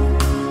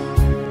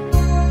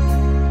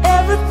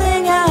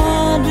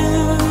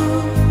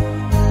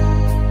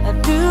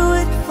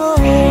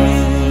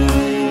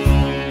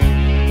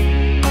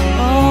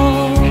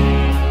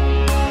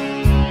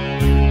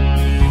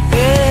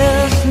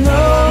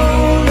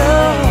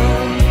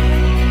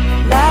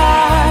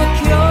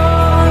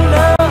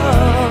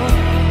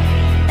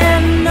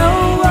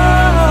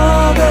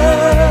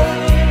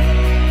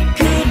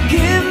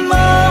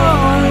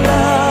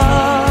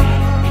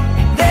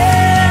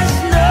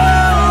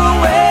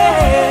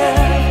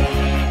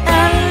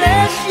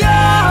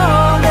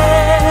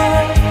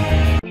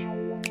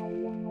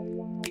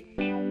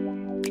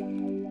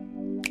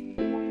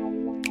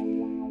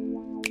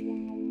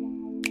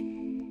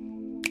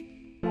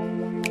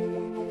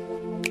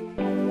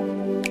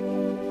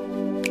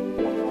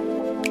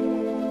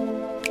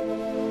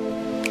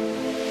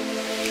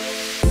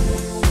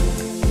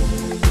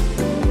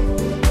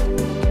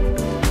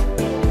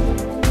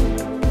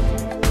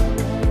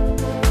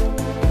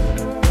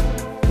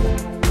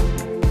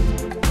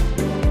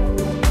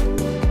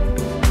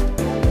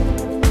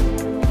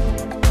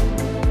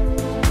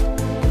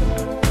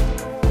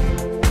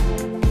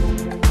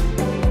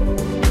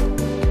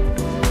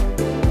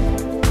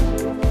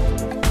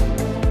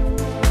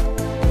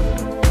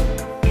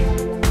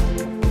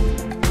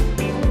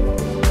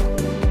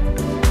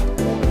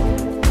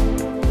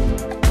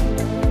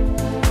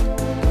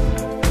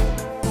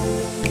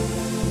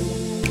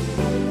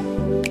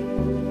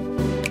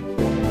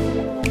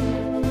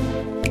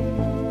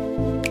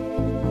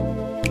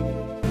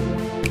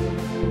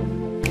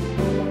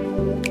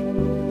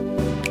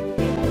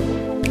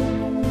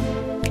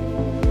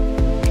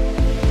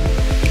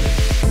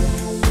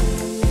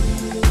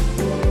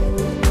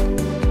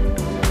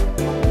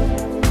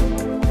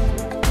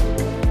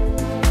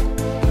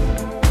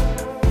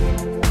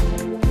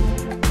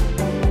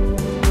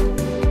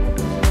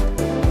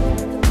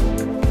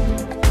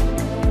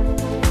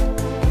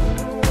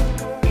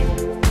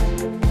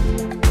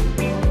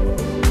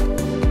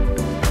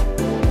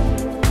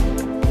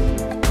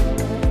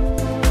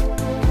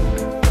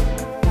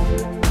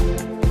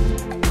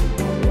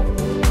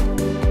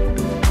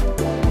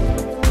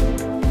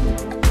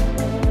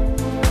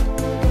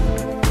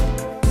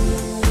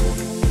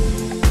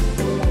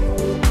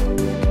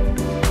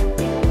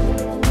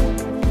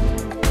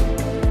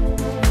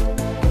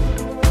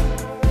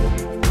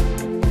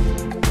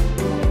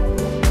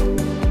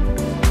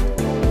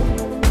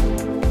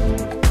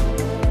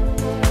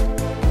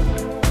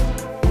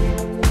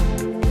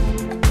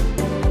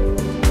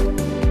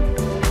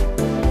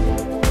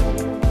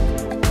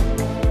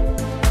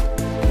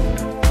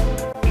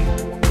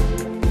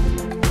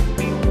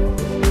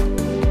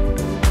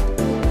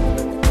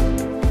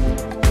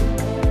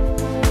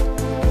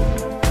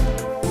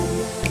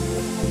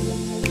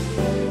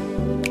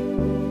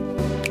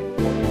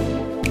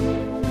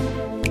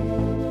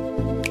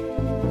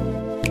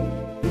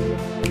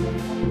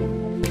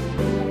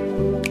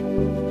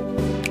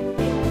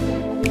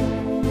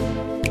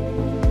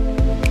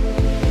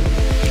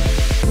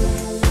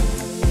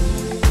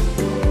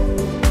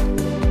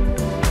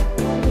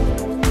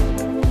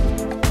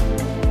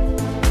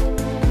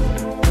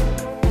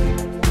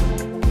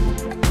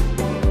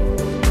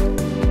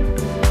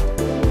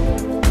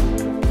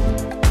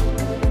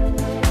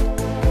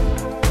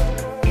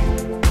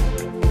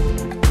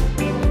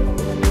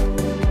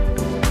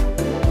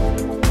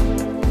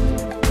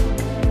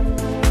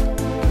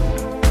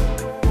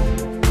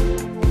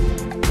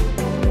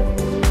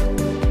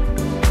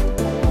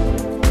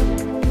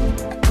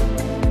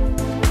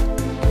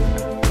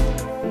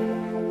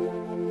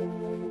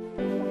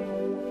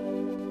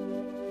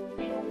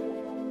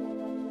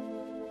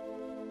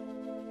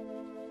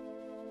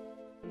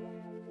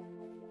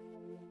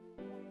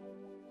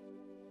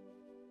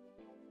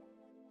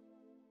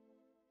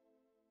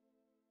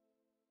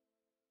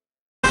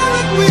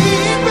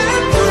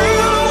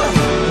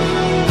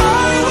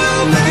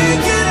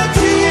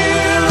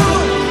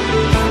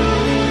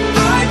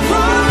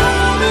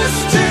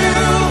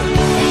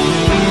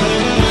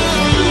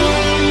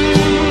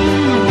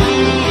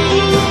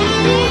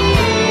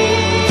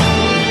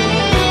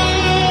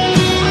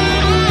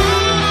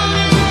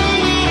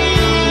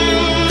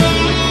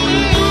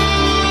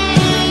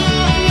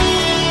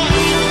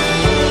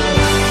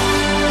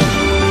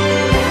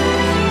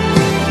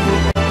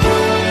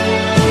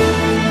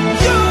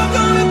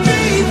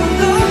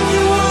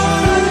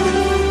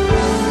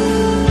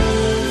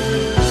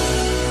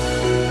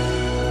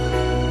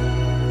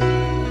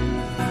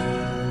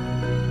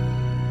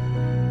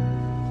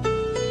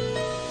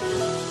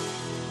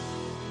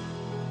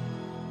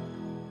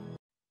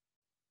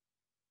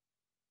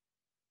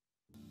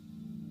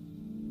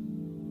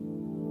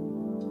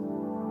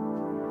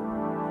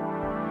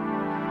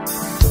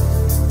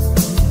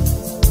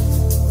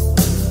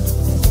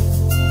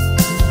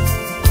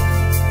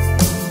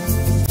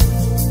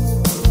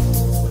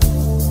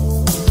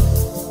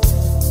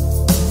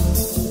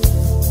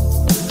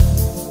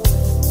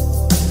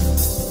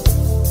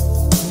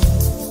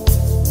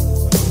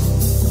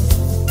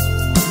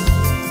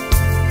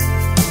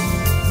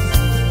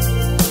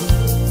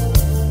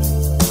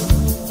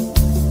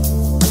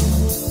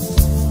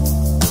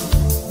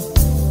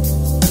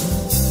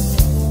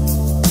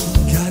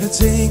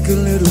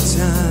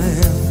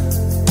 time,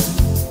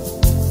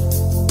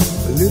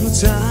 a little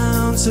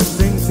time to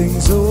think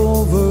things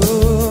over.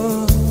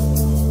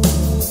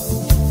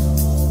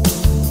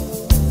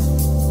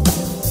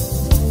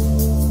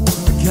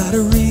 I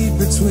gotta read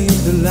between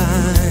the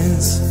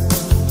lines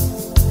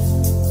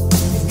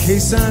in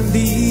case I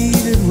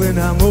need it when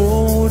I'm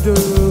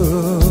older.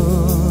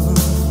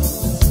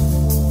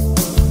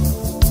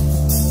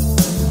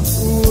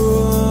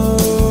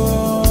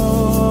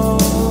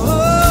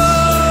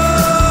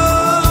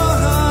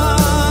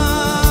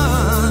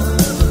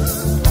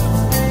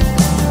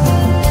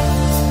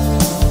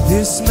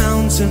 This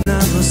mountain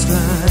I must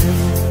climb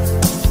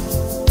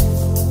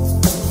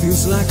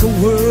feels like a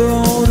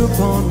world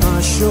upon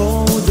my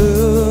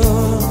shoulder.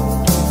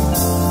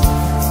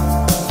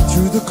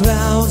 Through the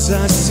clouds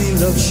I see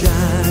love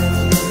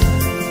shine.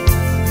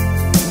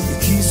 It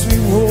keeps me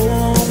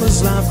warm as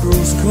life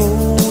grows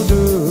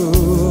colder.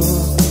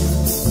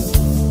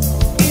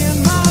 In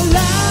my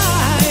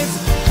life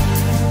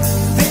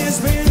there's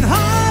been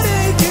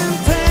heartache and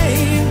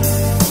pain.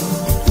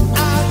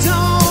 I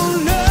don't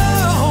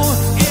know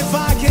if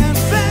I can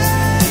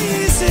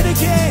face it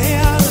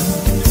again.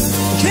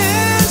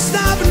 Can't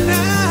stop it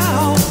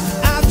now.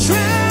 I've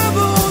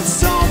traveled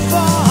so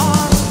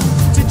far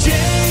to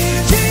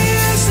change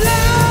this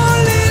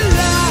lonely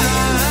life.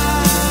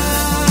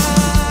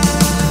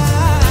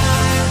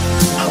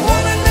 I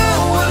wanna know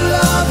what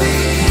love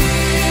is.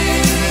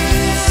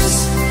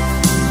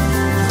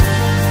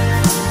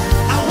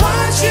 I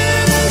want you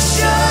to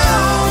show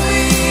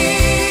me.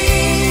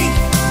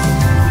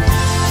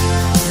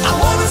 I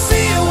wanna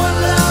feel what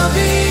love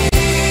is.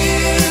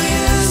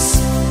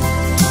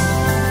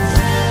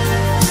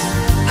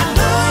 I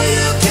know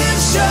you can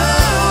show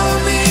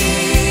me.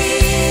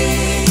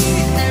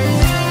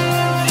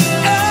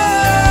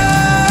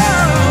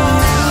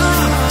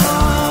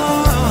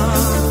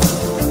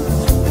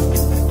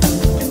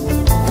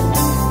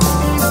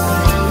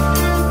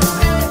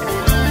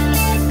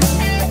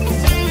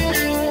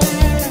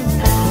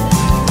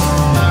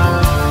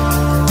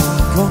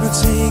 Gonna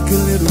take a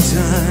little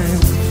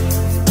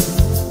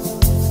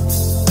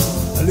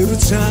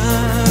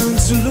time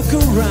to look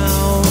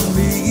around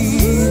me.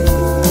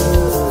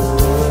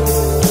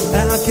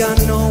 I've got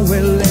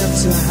nowhere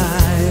left to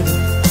hide.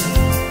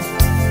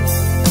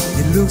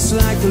 It looks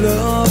like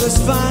love has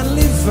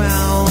finally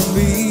found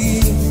me.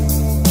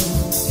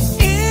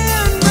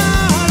 In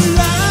my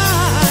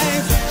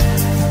life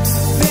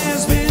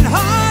there's been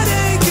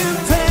heartache and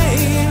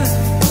pain.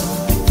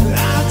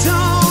 I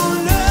don't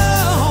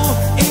know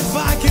if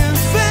I can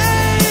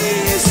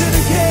face it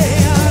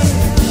again.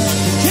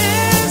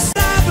 Can't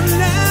stop it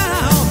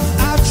now.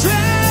 I've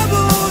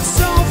traveled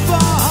so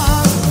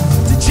far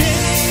to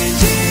change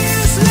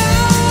this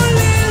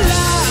lonely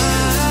life.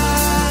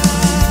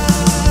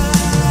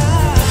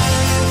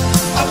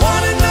 I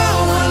wanna know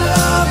what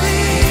love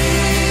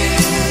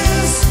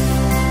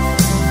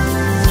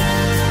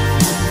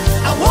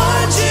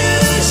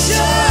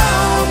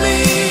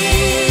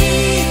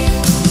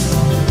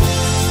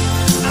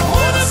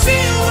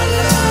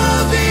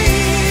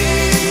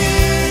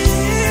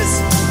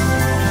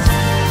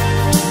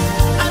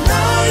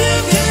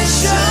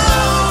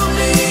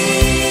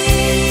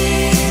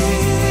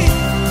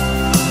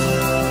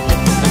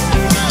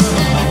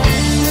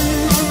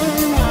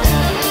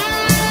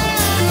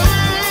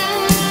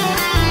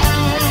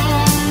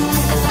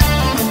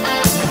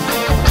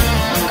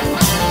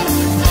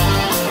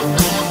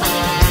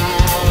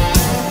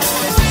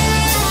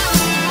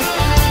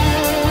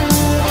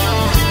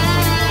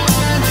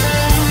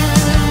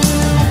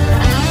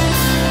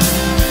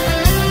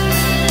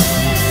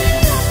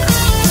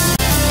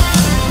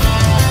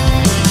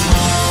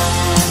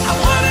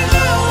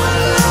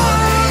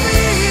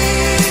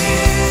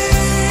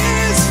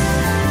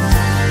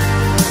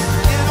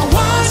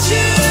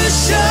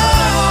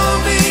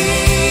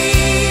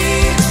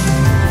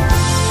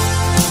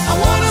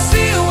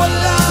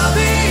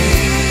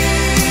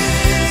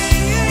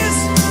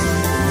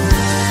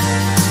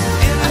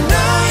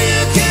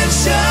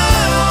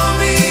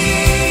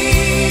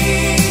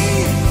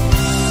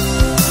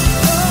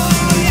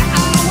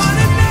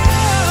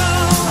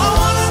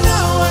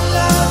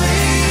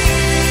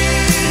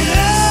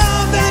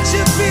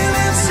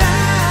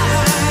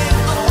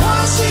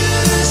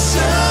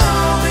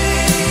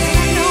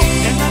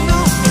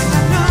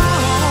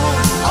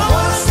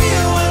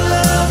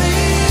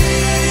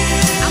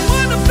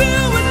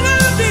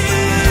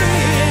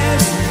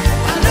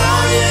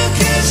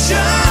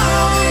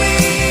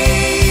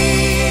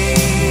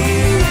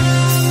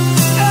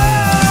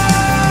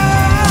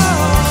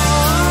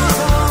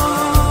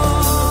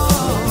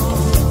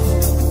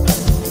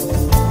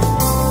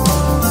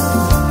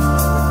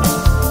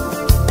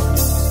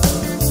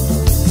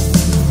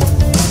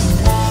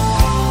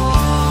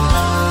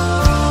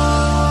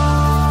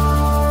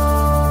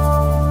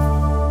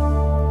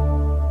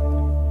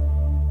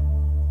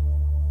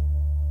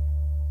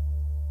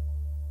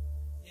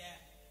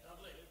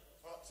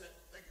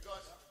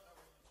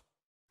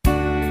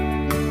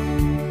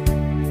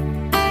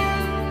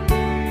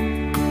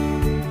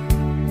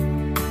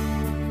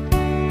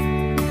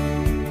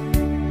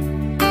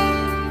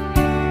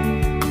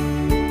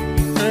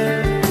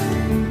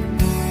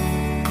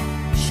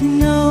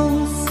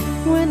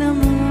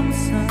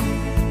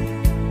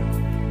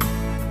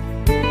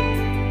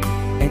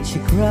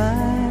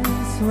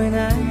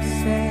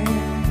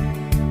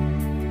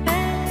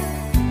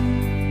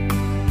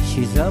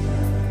She's up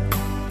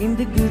in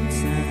the good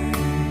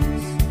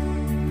times,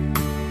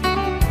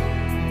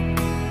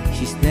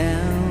 she's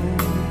down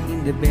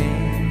in the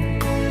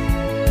bed.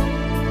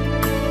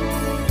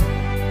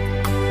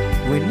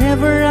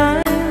 Whenever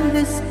I'm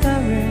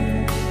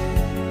discouraged,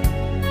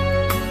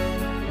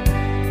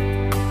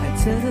 I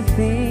tell the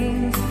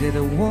things that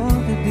I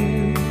want to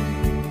do.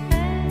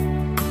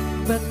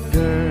 But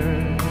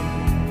girl,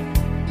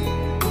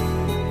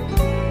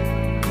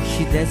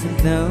 she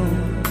doesn't know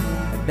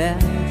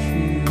about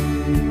you.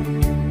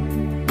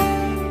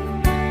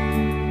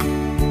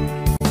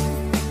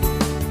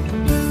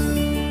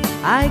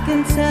 I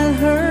can tell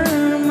her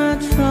my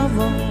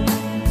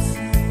troubles,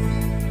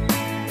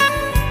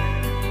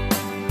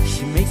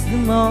 she makes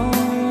them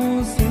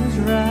all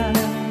seem right.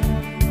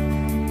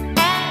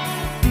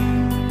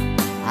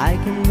 I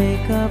can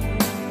make up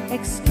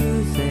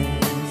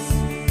excuses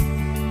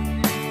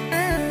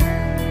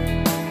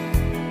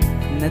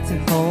not to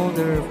hold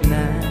her of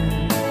night.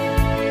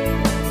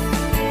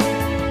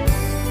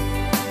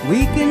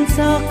 We can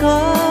talk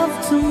of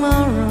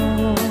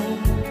tomorrow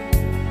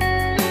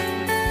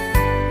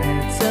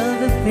and tell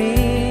the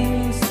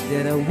things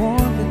that I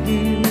want to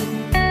do.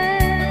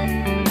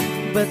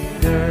 But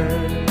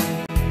girl,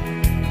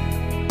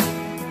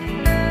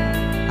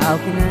 how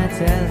can I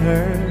tell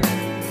her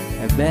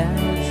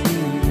about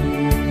you?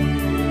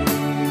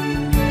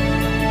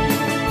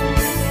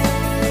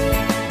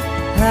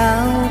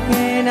 How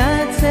can I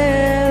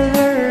tell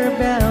her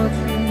about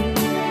you?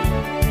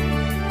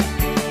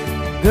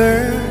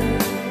 Girl,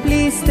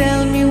 please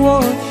tell me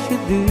what you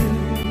do.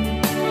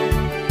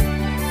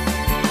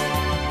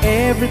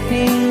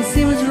 Everything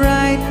seems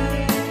right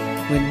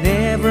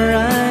whenever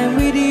I'm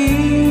with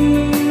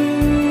you.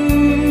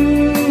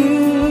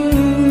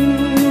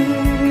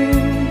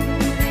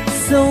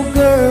 So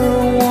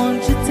girl,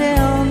 won't you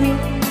tell me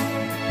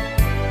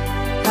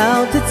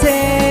how to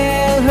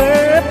tell her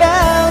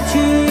about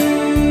you?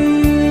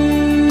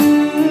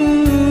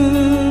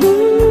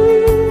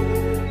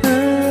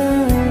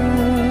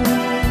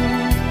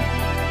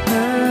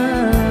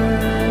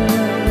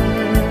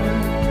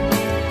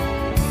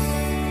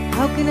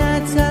 How can I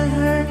tell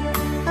her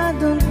I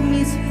don't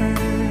miss her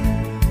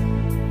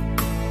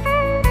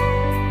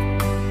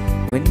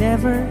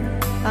whenever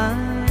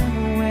I'm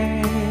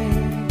away?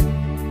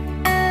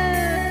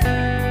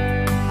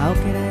 How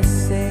can I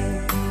say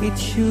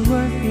it's you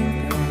I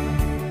think of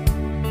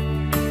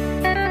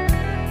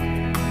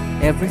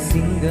every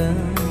single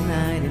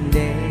night and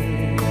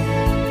day?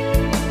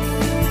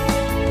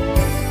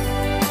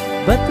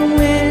 But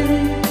when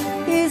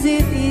is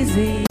it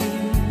easy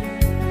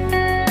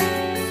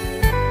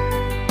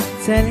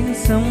telling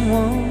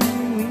someone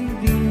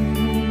with you?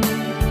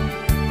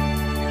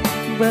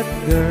 But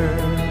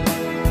girl,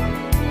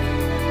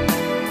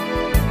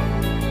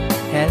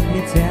 help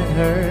me tell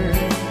her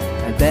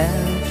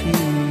about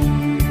you.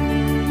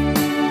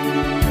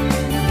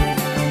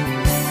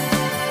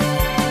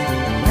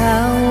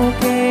 How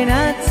can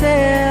I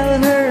tell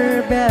her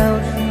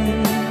about you?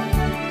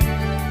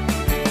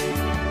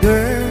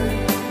 Girl,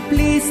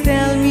 please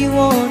tell me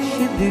what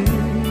you do.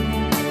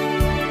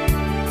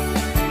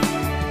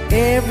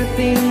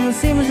 Everything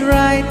seems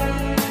right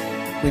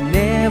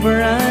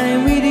whenever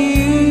I'm with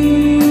you.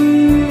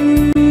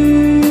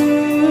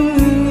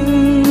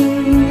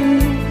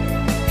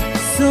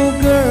 So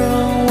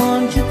girl,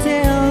 won't you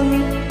tell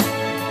me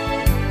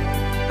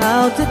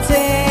how to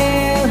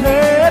tell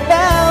her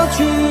about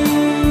you?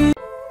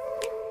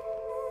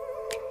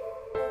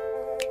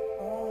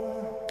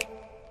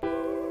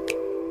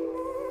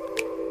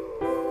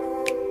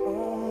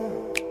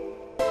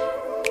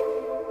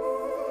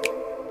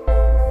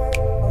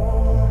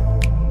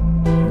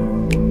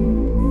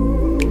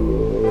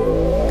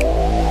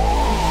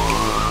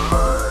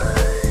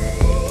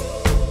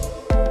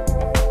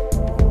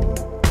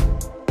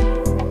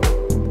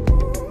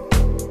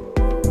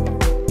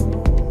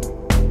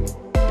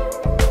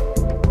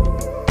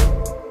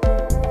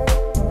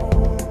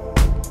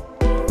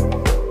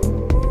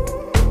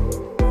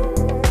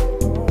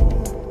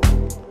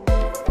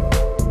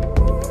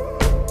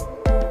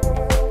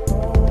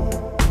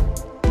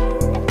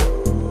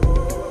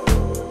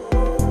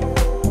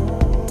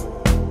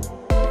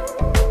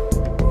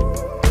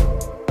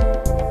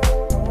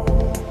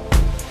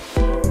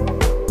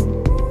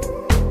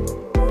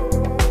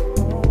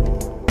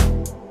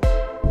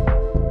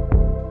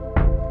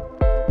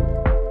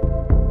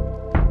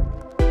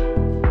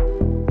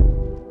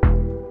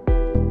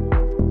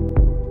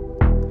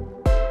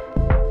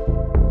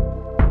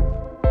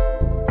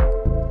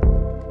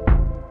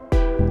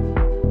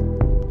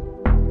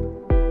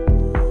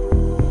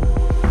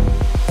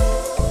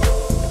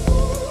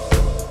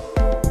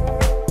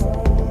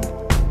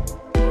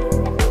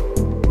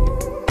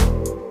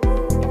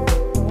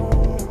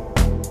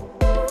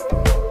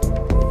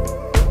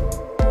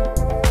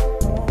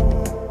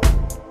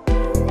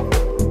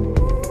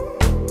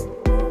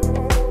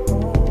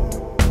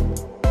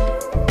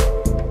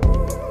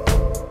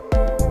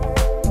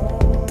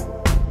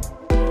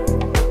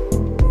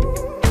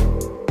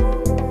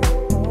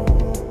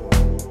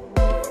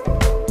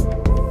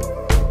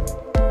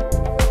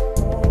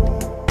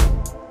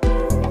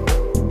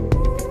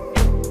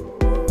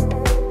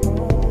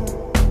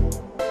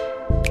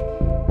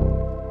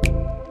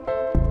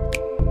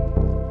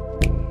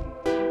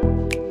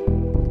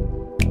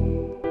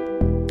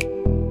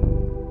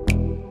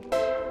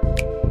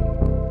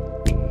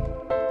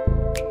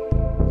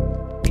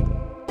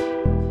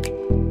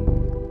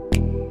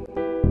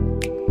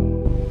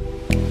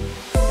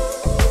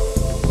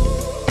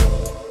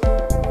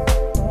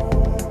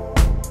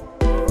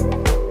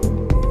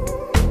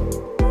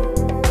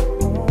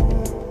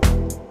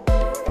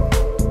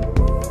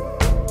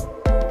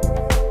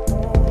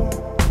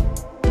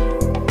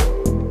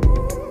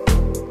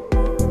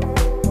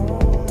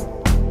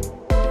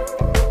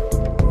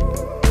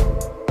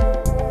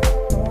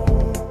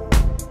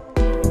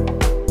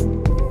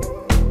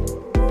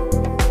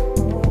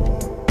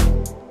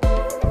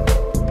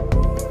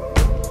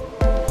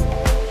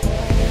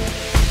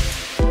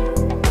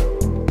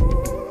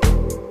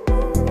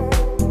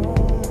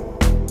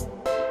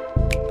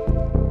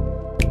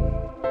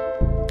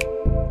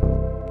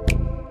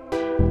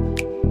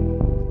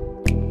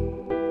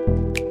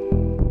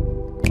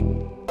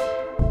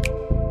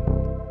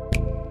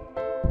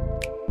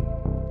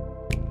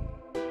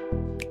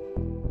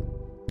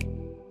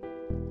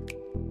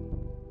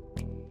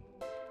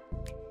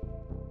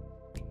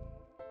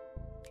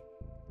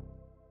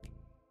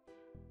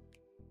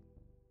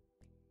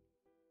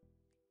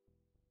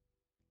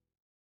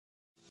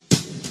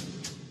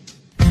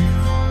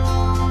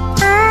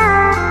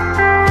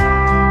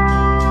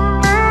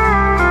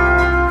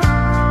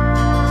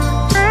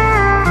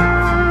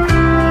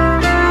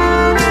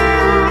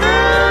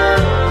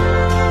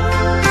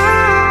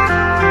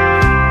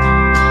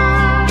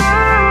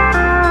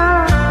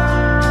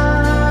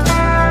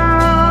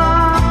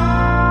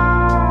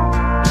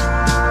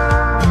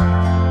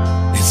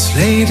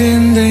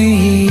 in the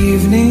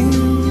evening,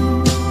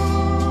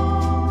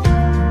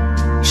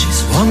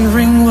 she's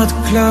wondering what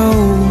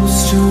clothes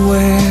to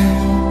wear.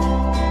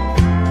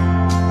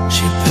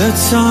 She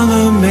puts on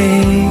her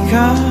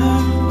makeup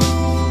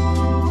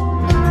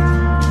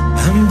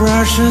and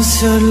brushes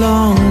her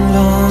long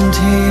blonde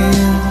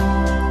hair.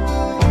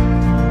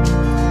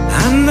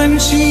 And then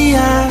she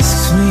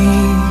asks me,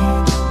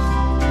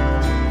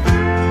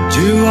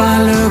 do I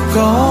look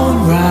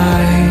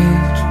alright?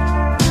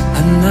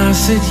 And I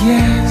said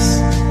yes,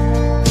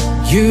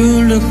 you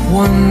look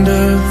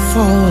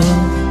wonderful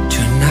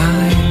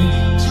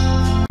tonight.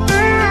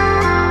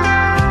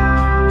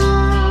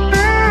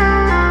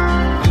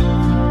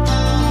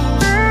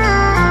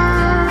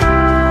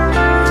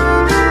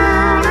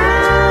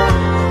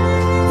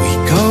 We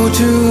go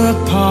to a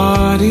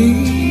party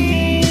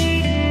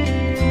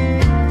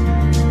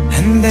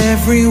and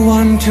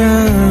everyone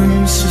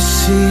turns to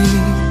see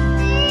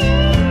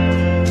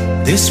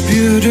this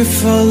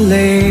beautiful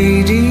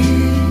lady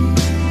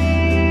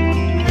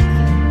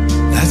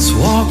that's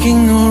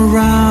walking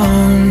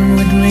around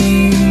with me.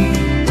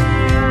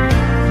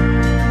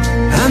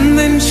 And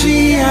then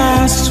she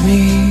asked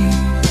me,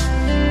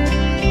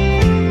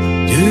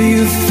 do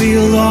you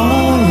feel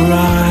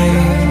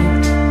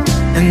alright?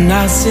 And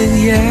I said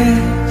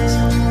yes,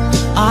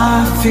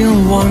 I feel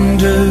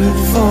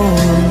wonderful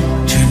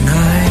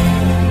tonight.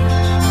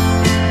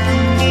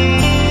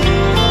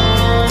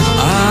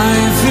 I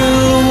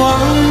feel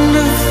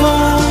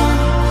wonderful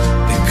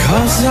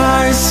because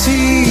I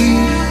see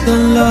the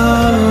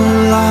love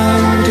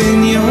light in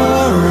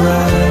your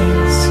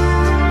eyes,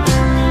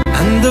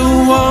 and the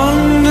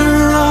wonder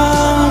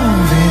of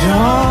it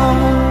all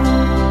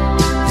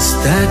is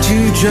that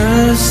you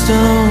just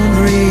don't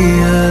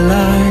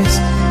realize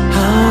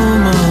how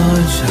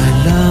much I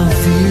love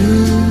you.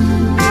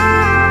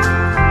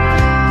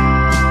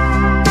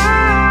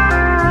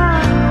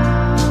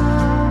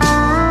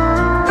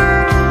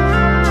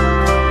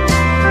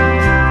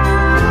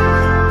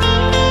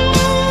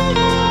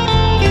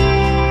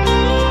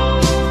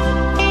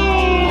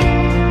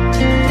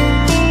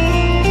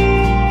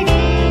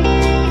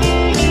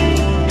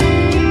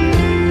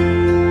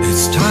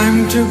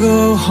 To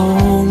go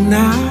home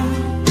now,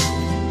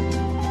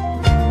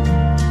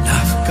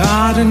 I've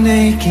got an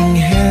aching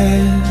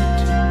head,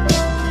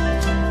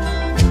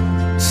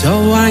 so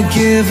I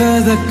give her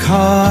the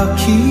car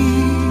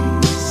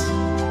keys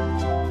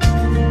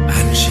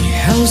and she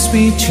helps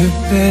me to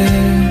bed.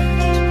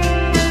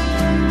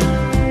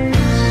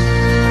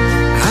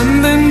 And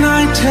then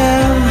I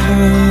tell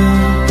her,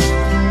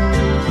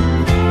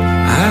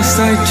 as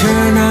I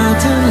turn out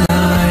the light,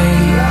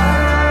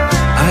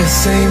 I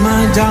say,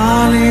 my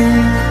darling,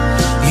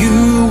 you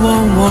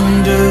are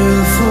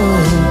wonderful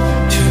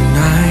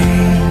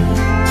tonight.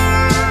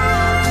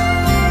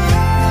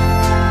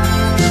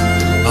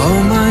 Oh,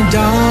 my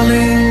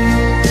darling,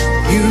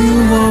 you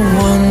are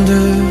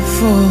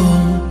wonderful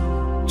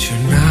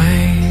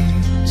tonight.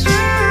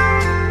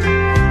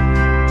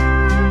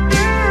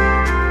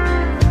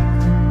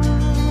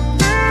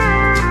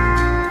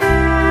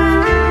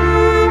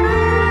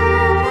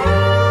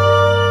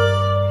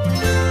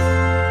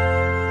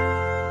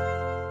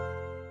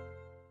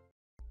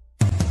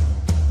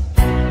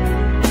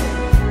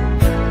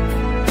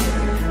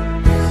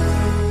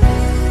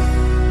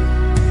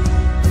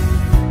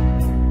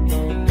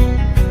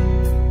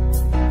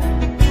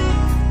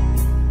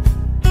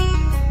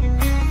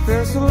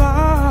 There's a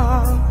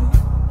light,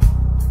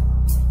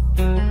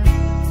 a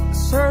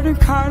certain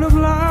kind of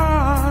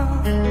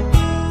light,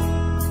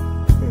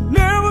 it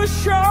never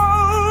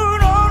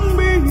shone on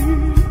me.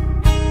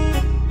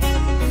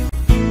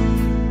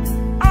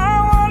 I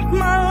want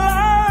my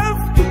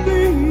life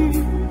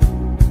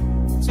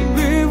to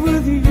live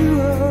with you,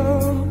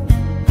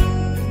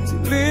 to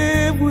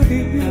live with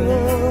you.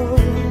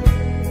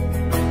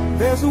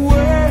 There's a way.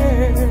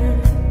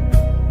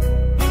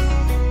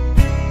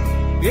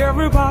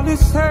 Everybody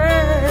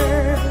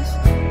says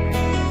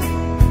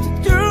to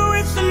do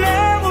it's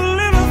never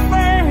little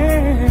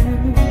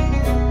thing,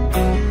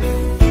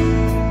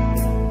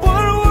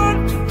 but what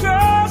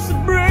does it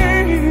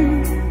bring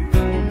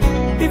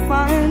if I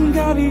ain't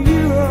got you,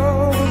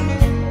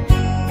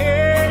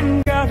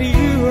 ain't got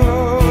you?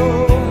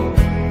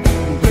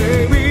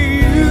 Baby,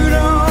 you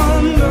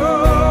don't know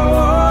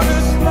what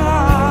it's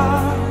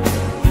like.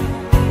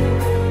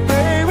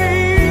 Baby,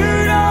 you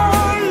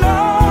don't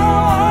know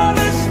what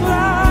it's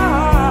like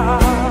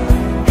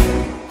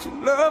to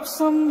love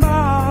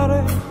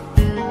somebody,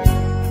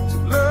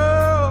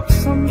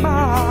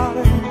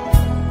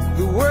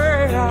 the way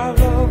I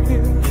love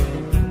you.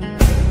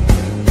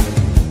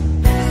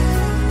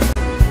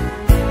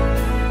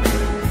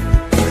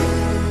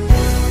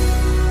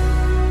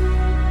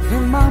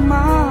 In my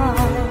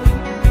mind,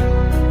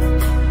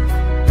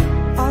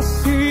 I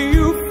see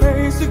you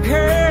face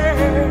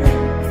again,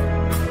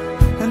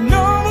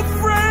 another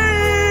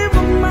frame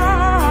of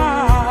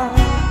mind.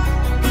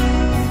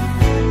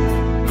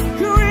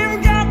 You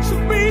ain't got to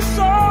be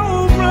so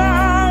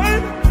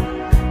blind.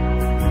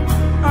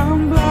 I'm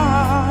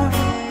blind,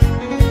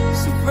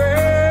 so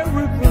very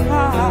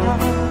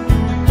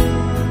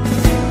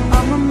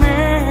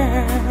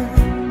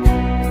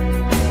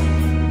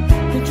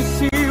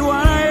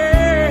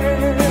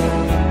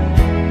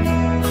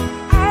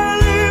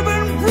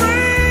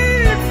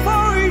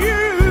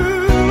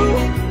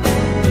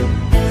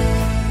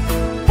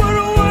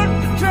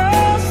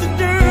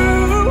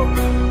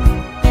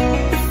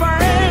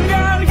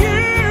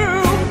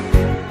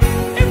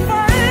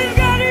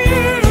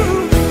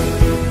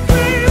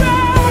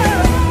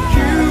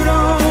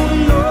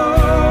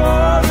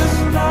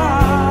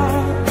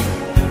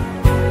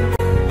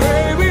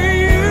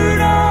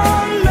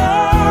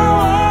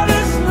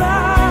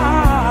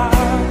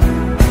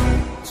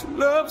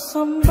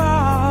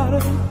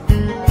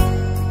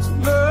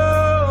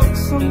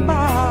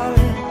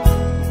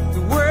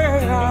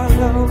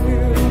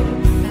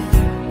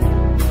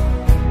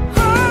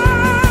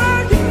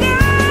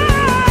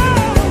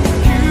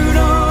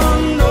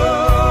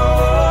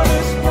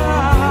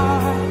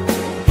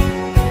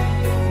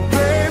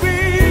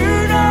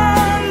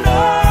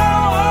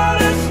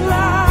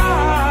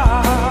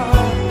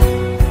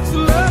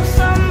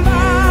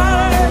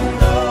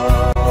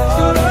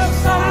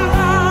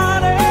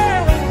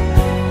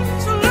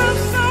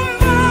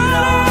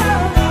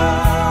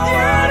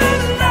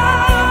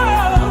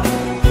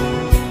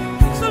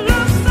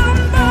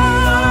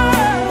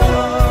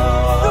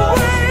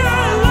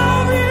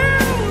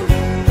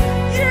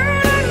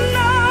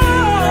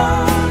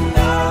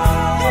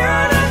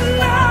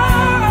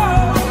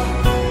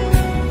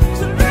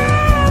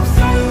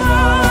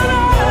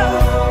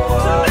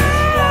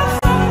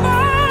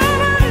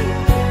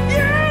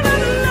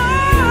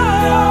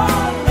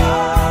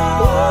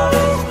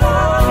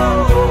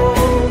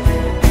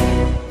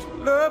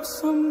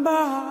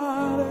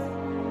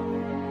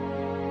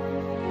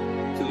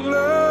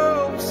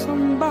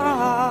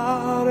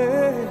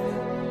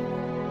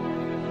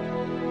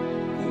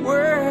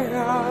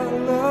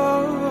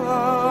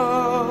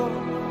love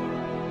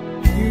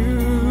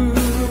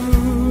you.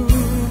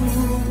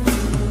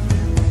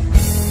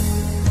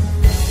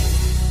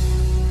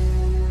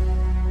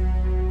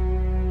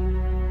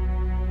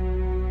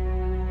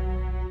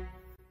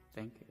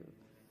 Thank you.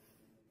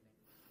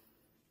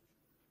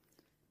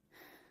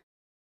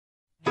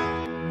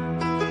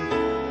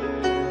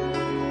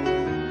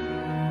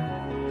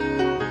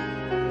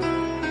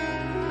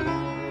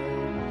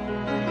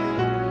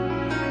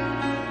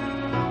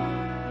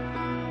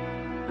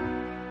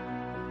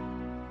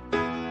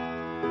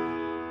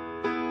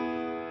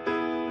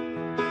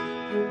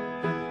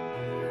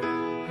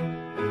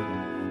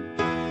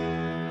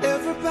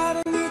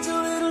 Everybody needs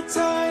a little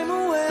time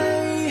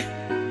away,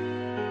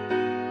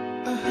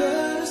 I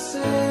heard her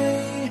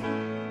say,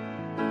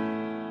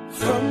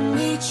 from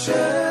each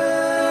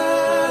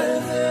other.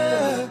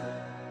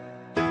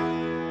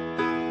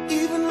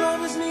 Even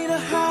lovers need a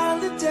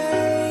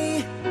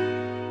holiday,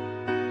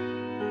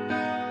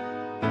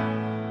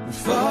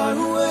 far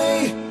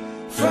away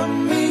from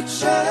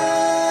each other.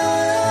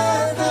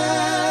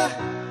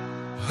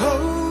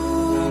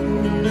 Oh,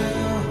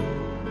 now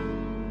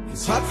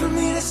it's hard for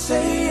me to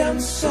say I'm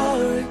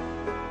sorry.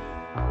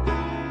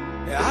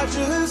 I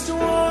just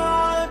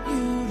want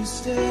you to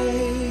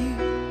stay.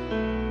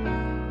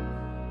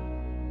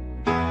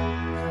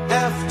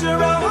 After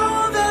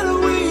all that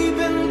we've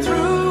been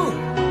through,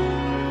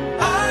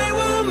 I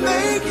will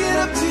make it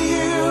up to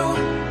you,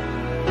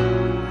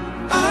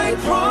 I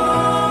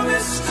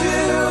promised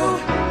you.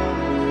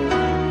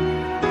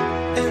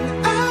 And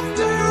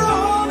after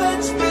all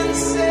that's been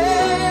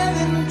said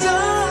and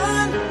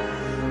done,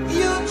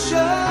 you're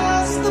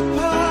just the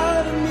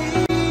part of me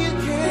you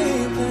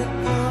can't let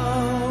go.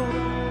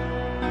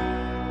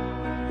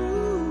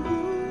 Ooh.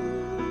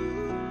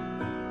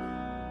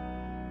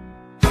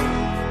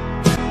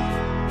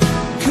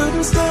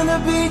 Couldn't stand to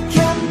be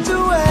kept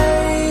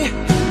away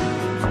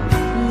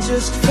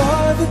just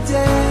for the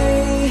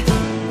day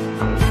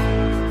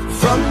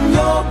from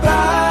your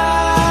body.